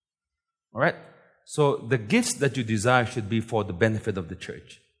 All right? So the gifts that you desire should be for the benefit of the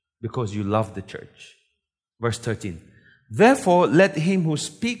church, because you love the church. Verse 13. Therefore, let him who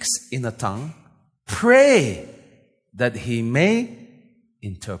speaks in a tongue pray that he may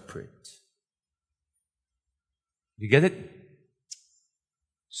interpret. You get it?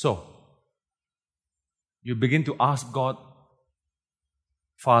 So, you begin to ask God,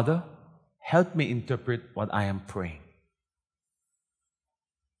 Father, help me interpret what I am praying.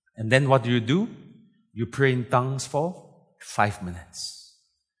 And then what do? You pray in tongues for 5 minutes.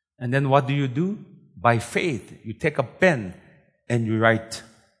 And then what do? By faith, you take a pen and you write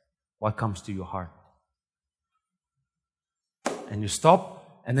what comes to your heart. And you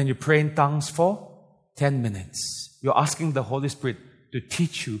stop, and then you pray in tongues for 10 minutes. You're asking the Holy Spirit to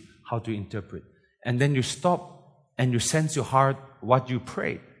teach you how to interpret. And then you stop and you sense your heart what you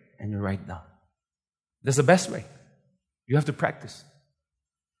prayed and you write down. That's the best way. You have to practice.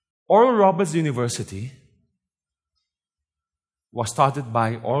 Oral Roberts University was started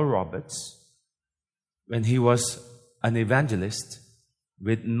by Oral Roberts when he was an evangelist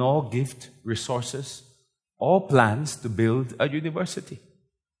with no gift, resources, or plans to build a university.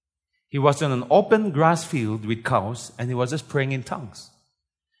 He was on an open grass field with cows, and he was just praying in tongues.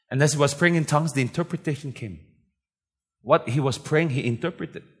 And as he was praying in tongues, the interpretation came. What he was praying, he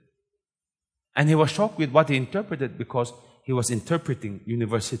interpreted. And he was shocked with what he interpreted, because he was interpreting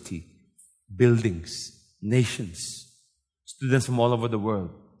university, buildings, nations, students from all over the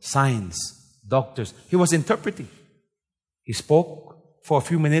world, science, doctors. He was interpreting. He spoke for a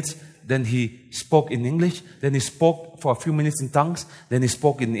few minutes, then he spoke in English, then he spoke for a few minutes in tongues, then he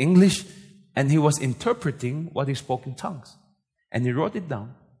spoke in English, and he was interpreting what he spoke in tongues. And he wrote it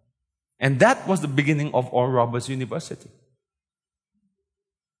down. And that was the beginning of Oral Roberts University.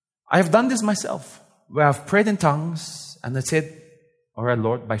 I have done this myself, where I've prayed in tongues, and I said, all right,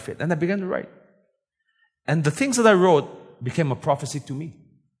 Lord, by faith. And I began to write. And the things that I wrote became a prophecy to me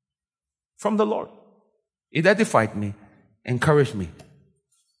from the Lord. It edified me, encouraged me.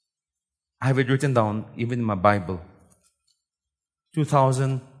 I have it written down, even in my Bible.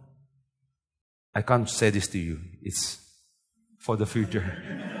 2000, I can't say this to you. It's for the future.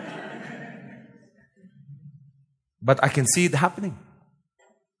 But I can see it happening.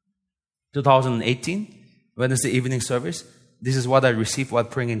 2018, Wednesday evening service, this is what I received while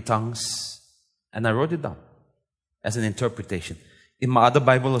praying in tongues. And I wrote it down as an interpretation. In my other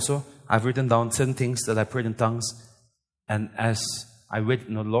Bible also, I've written down certain things that I prayed in tongues. And as I wait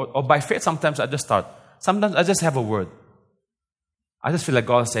in the Lord, or by faith, sometimes I just start. Sometimes I just have a word. I just feel like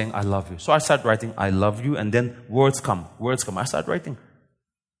God is saying, I love you. So I start writing, I love you, and then words come. I start writing.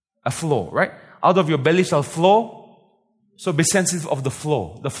 A flow, right? Out of your belly shall flow. So be sensitive of the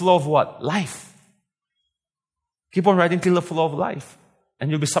flow. The flow of what? Life. Keep on writing till the flow of life.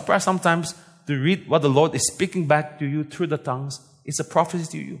 And you'll be surprised sometimes to read what the Lord is speaking back to you through the tongues. It's a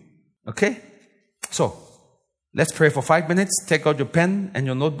prophecy to you. Okay? So, let's pray for 5 minutes. Take out your pen and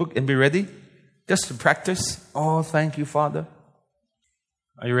your notebook and be ready. Just to practice. Oh, thank you, Father.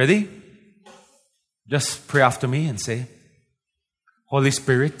 Are you ready? Just pray after me and say, Holy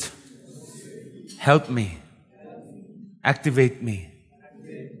Spirit, help me. Activate me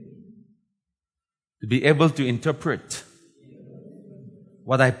to be able to interpret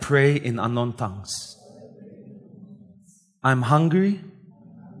what I pray in unknown tongues. I'm hungry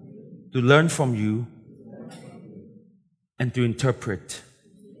to learn from you and to interpret,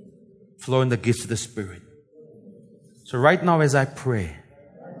 flow in the gifts of the Spirit. So right now as I pray,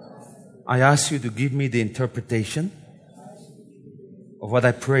 I ask you to give me the interpretation of what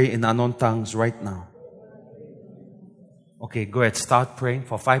I pray in unknown tongues right now. Okay, go ahead. Start praying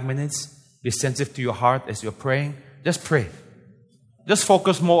for 5 minutes. Be sensitive to your heart as you're praying. Just pray. Just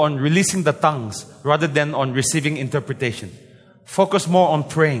focus more on releasing the tongues rather than on receiving interpretation. Focus more on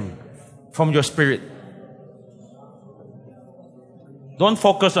praying from your spirit. Don't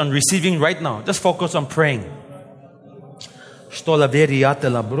focus on receiving right now. Just focus on praying.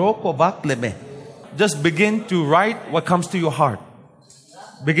 Just begin to write what comes to your heart.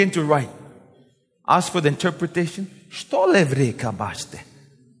 Begin to write. Ask for the interpretation.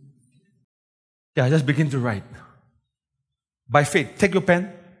 Yeah, just begin to write. By faith, take your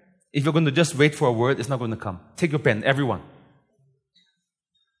pen. If you're going to just wait for a word, it's not going to come. Take your pen, everyone.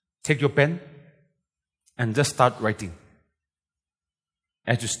 Take your pen and just start writing.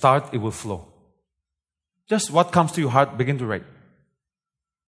 As you start, it will flow. Just what comes to your heart, begin to write.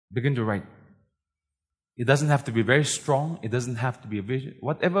 Begin to write. It doesn't have to be very strong. It doesn't have to be a vision.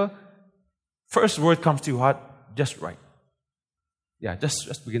 Whatever first word comes to your heart, just write. Yeah,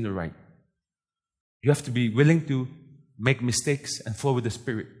 just begin to write. You have to be willing to make mistakes and flow with the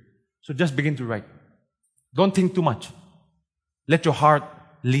Spirit. So just begin to write. Don't think too much. Let your heart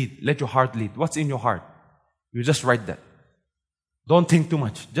lead. Let your heart lead. What's in your heart? You just write that. Don't think too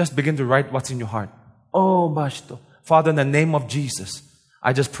much. Just begin to write what's in your heart. Oh, Bashto. Father, in the name of Jesus,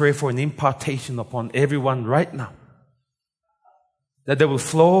 I just pray for an impartation upon everyone right now. That they will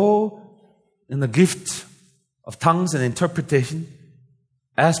flow in the gift of tongues and interpretation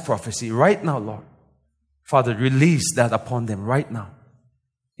as prophecy right now, Lord. Father, release that upon them right now.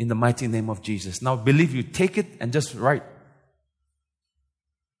 In the mighty name of Jesus. Now believe you. Take it and just write.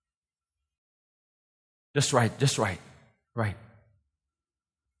 Just write. Just write. Write.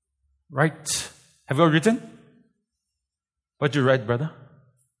 Write. Have you all written? What did you write, brother?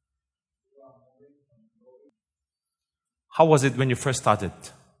 How was it when you first started?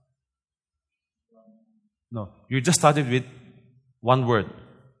 No, you just started with one word.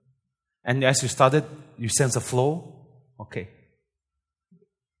 And as you started, you sense a flow. Okay.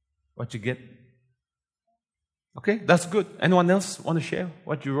 What you get? Okay, that's good. Anyone else want to share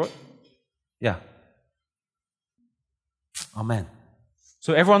what you wrote? Yeah. Amen.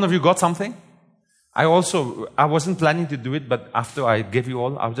 So every one of you got something? I wasn't planning to do it, but after I gave you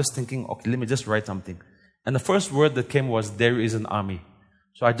all, I was just thinking, okay, let me just write something. And the first word that came was, there is an army.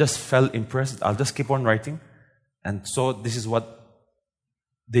 So I just felt impressed. I'll just keep on writing. And so this is what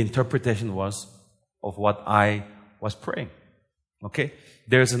the interpretation was of what I was praying. Okay?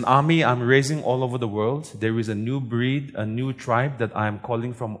 There's an army I'm raising all over the world. There is a new breed, a new tribe that I am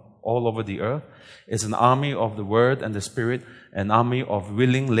calling from all over the earth. It's an army of the Word and the Spirit, an army of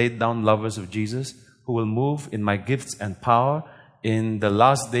willing, laid down lovers of Jesus who will move in my gifts and power in the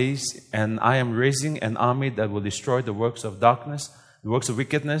last days. And I am raising an army that will destroy the works of darkness, the works of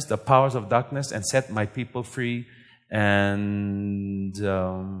wickedness, the powers of darkness, and set my people free. And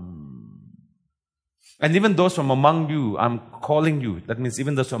even those from among you, I'm calling you. That means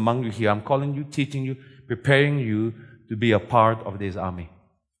even those from among you here, I'm calling you, teaching you, preparing you to be a part of this army.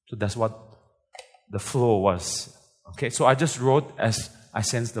 So that's what the flow was. Okay, so I just wrote as I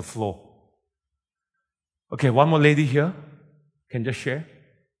sensed the flow. Okay, one more lady here. Can just share?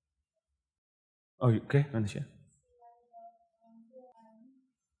 Oh, okay, want to share?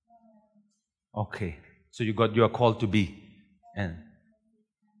 Okay, so you are called to be. And.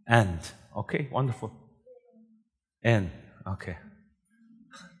 Okay, wonderful. And. Okay.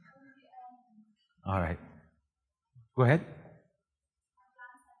 All right. Go ahead.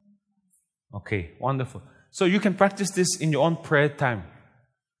 Okay, wonderful. So you can practice this in your own prayer time.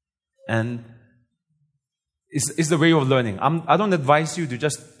 And it's the way of learning. I don't advise you to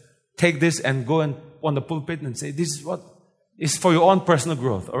just take this and go and on the pulpit and say, this is what is for your own personal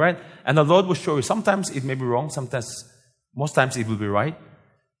growth, all right? And the Lord will show you. Sometimes it may be wrong. Most times it will be right.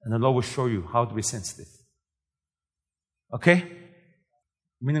 And the Lord will show you how to be sensitive. Okay?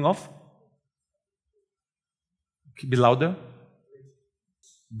 Meaning of? Be louder.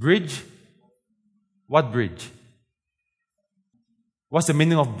 Bridge. What bridge? What's the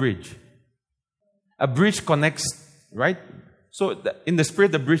meaning of bridge? A bridge connects, right? So in the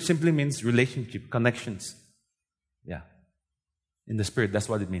Spirit, the bridge simply means relationship, connections. Yeah. In the Spirit, that's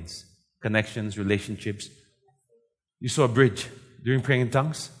what it means. Connections, relationships. You saw a bridge during praying in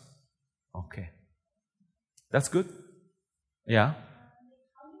tongues? Okay. That's good. Yeah.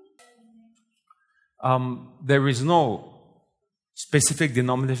 There is no specific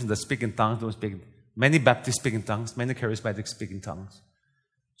denomination that speak in tongues, don't speak. Many Baptists speak in tongues, many Charismatics speak in tongues.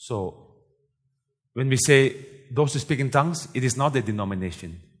 So, when we say those who speak in tongues, it is not a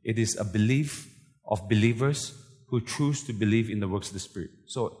denomination. It is a belief of believers who choose to believe in the works of the Spirit.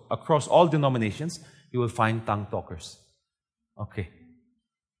 So, across all denominations, you will find tongue talkers. Okay.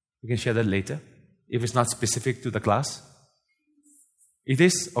 We can share that later. If it's not specific to the class. It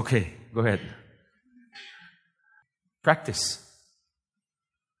is? Okay, go ahead. Practice.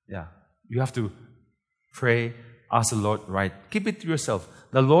 Yeah. You have to pray, ask the Lord, right? Keep it to yourself.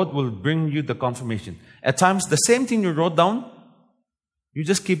 The Lord will bring you the confirmation. At times, the same thing you wrote down, you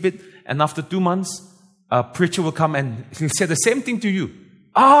just keep it, and after 2 months, a preacher will come and he'll say the same thing to you.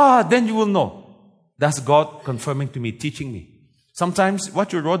 Then you will know. That's God confirming to me, teaching me. Sometimes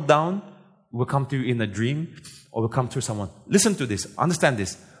what you wrote down will come to you in a dream or will come through someone. Listen to this. Understand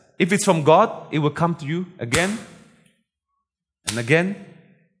this. If it's from God, it will come to you again and again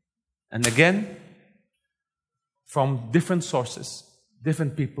and again from different sources,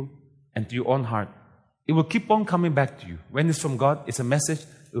 different people, and to your own heart. It will keep on coming back to you. When it's from God, it's a message.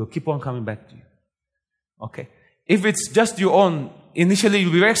 It will keep on coming back to you. Okay? If it's just your own, initially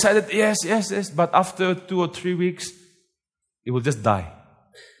you'll be very excited. Yes, yes, yes. But after 2 or 3 weeks, it will just die.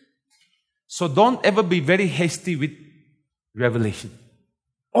 So don't ever be very hasty with revelation.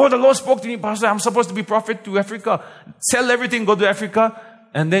 Oh, the Lord spoke to me, Pastor, I'm supposed to be prophet to Africa. Sell everything, go to Africa,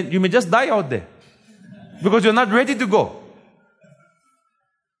 and then you may just die out there because you're not ready to go.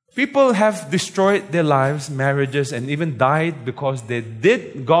 People have destroyed their lives, marriages, and even died because they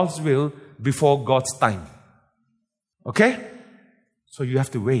did God's will before God's time. Okay? So you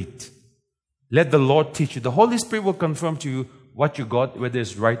have to wait. Let the Lord teach you. The Holy Spirit will confirm to you what you got, whether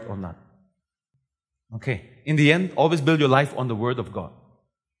it's right or not. Okay? In the end, always build your life on the Word of God.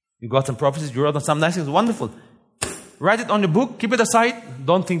 You got some prophecies, you wrote on some nice things, wonderful. Write it on your book, keep it aside,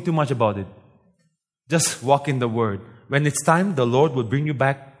 don't think too much about it. Just walk in the Word. When it's time, the Lord will bring you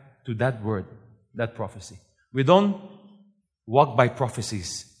back to that word, that prophecy. We don't walk by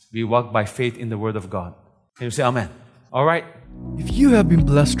prophecies. We walk by faith in the Word of God. Can you say amen? All right. If you have been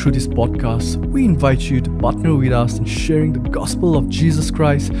blessed through this podcast, we invite you to partner with us in sharing the gospel of Jesus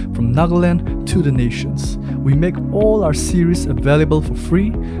Christ from Nagaland to the nations. We make all our series available for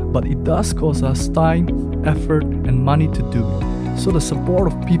free, but it does cost us time, effort, and money to do it. So the support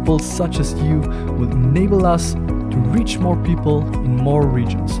of people such as you will enable us to reach more people in more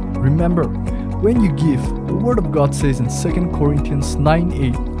regions. Remember, when you give, the Word of God says in 2 Corinthians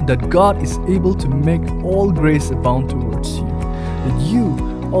 9:8 that God is able to make all grace abound towards you, that you,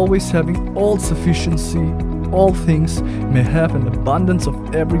 always having all sufficiency, all things, may have an abundance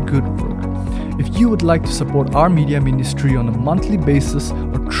of every good work. If you would like to support our media ministry on a monthly basis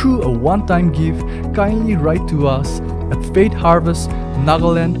or through a one-time gift, kindly write to us at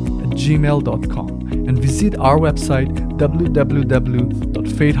faithharvestnagaland@gmail.com and visit our website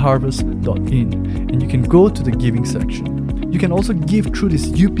www.faithharvest.in, and you can go to the giving section. You can also give through this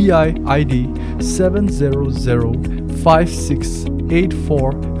UPI ID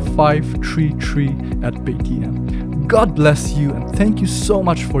 700-5684-533 at Paytm. God bless you and thank you so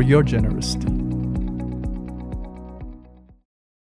much for your generosity.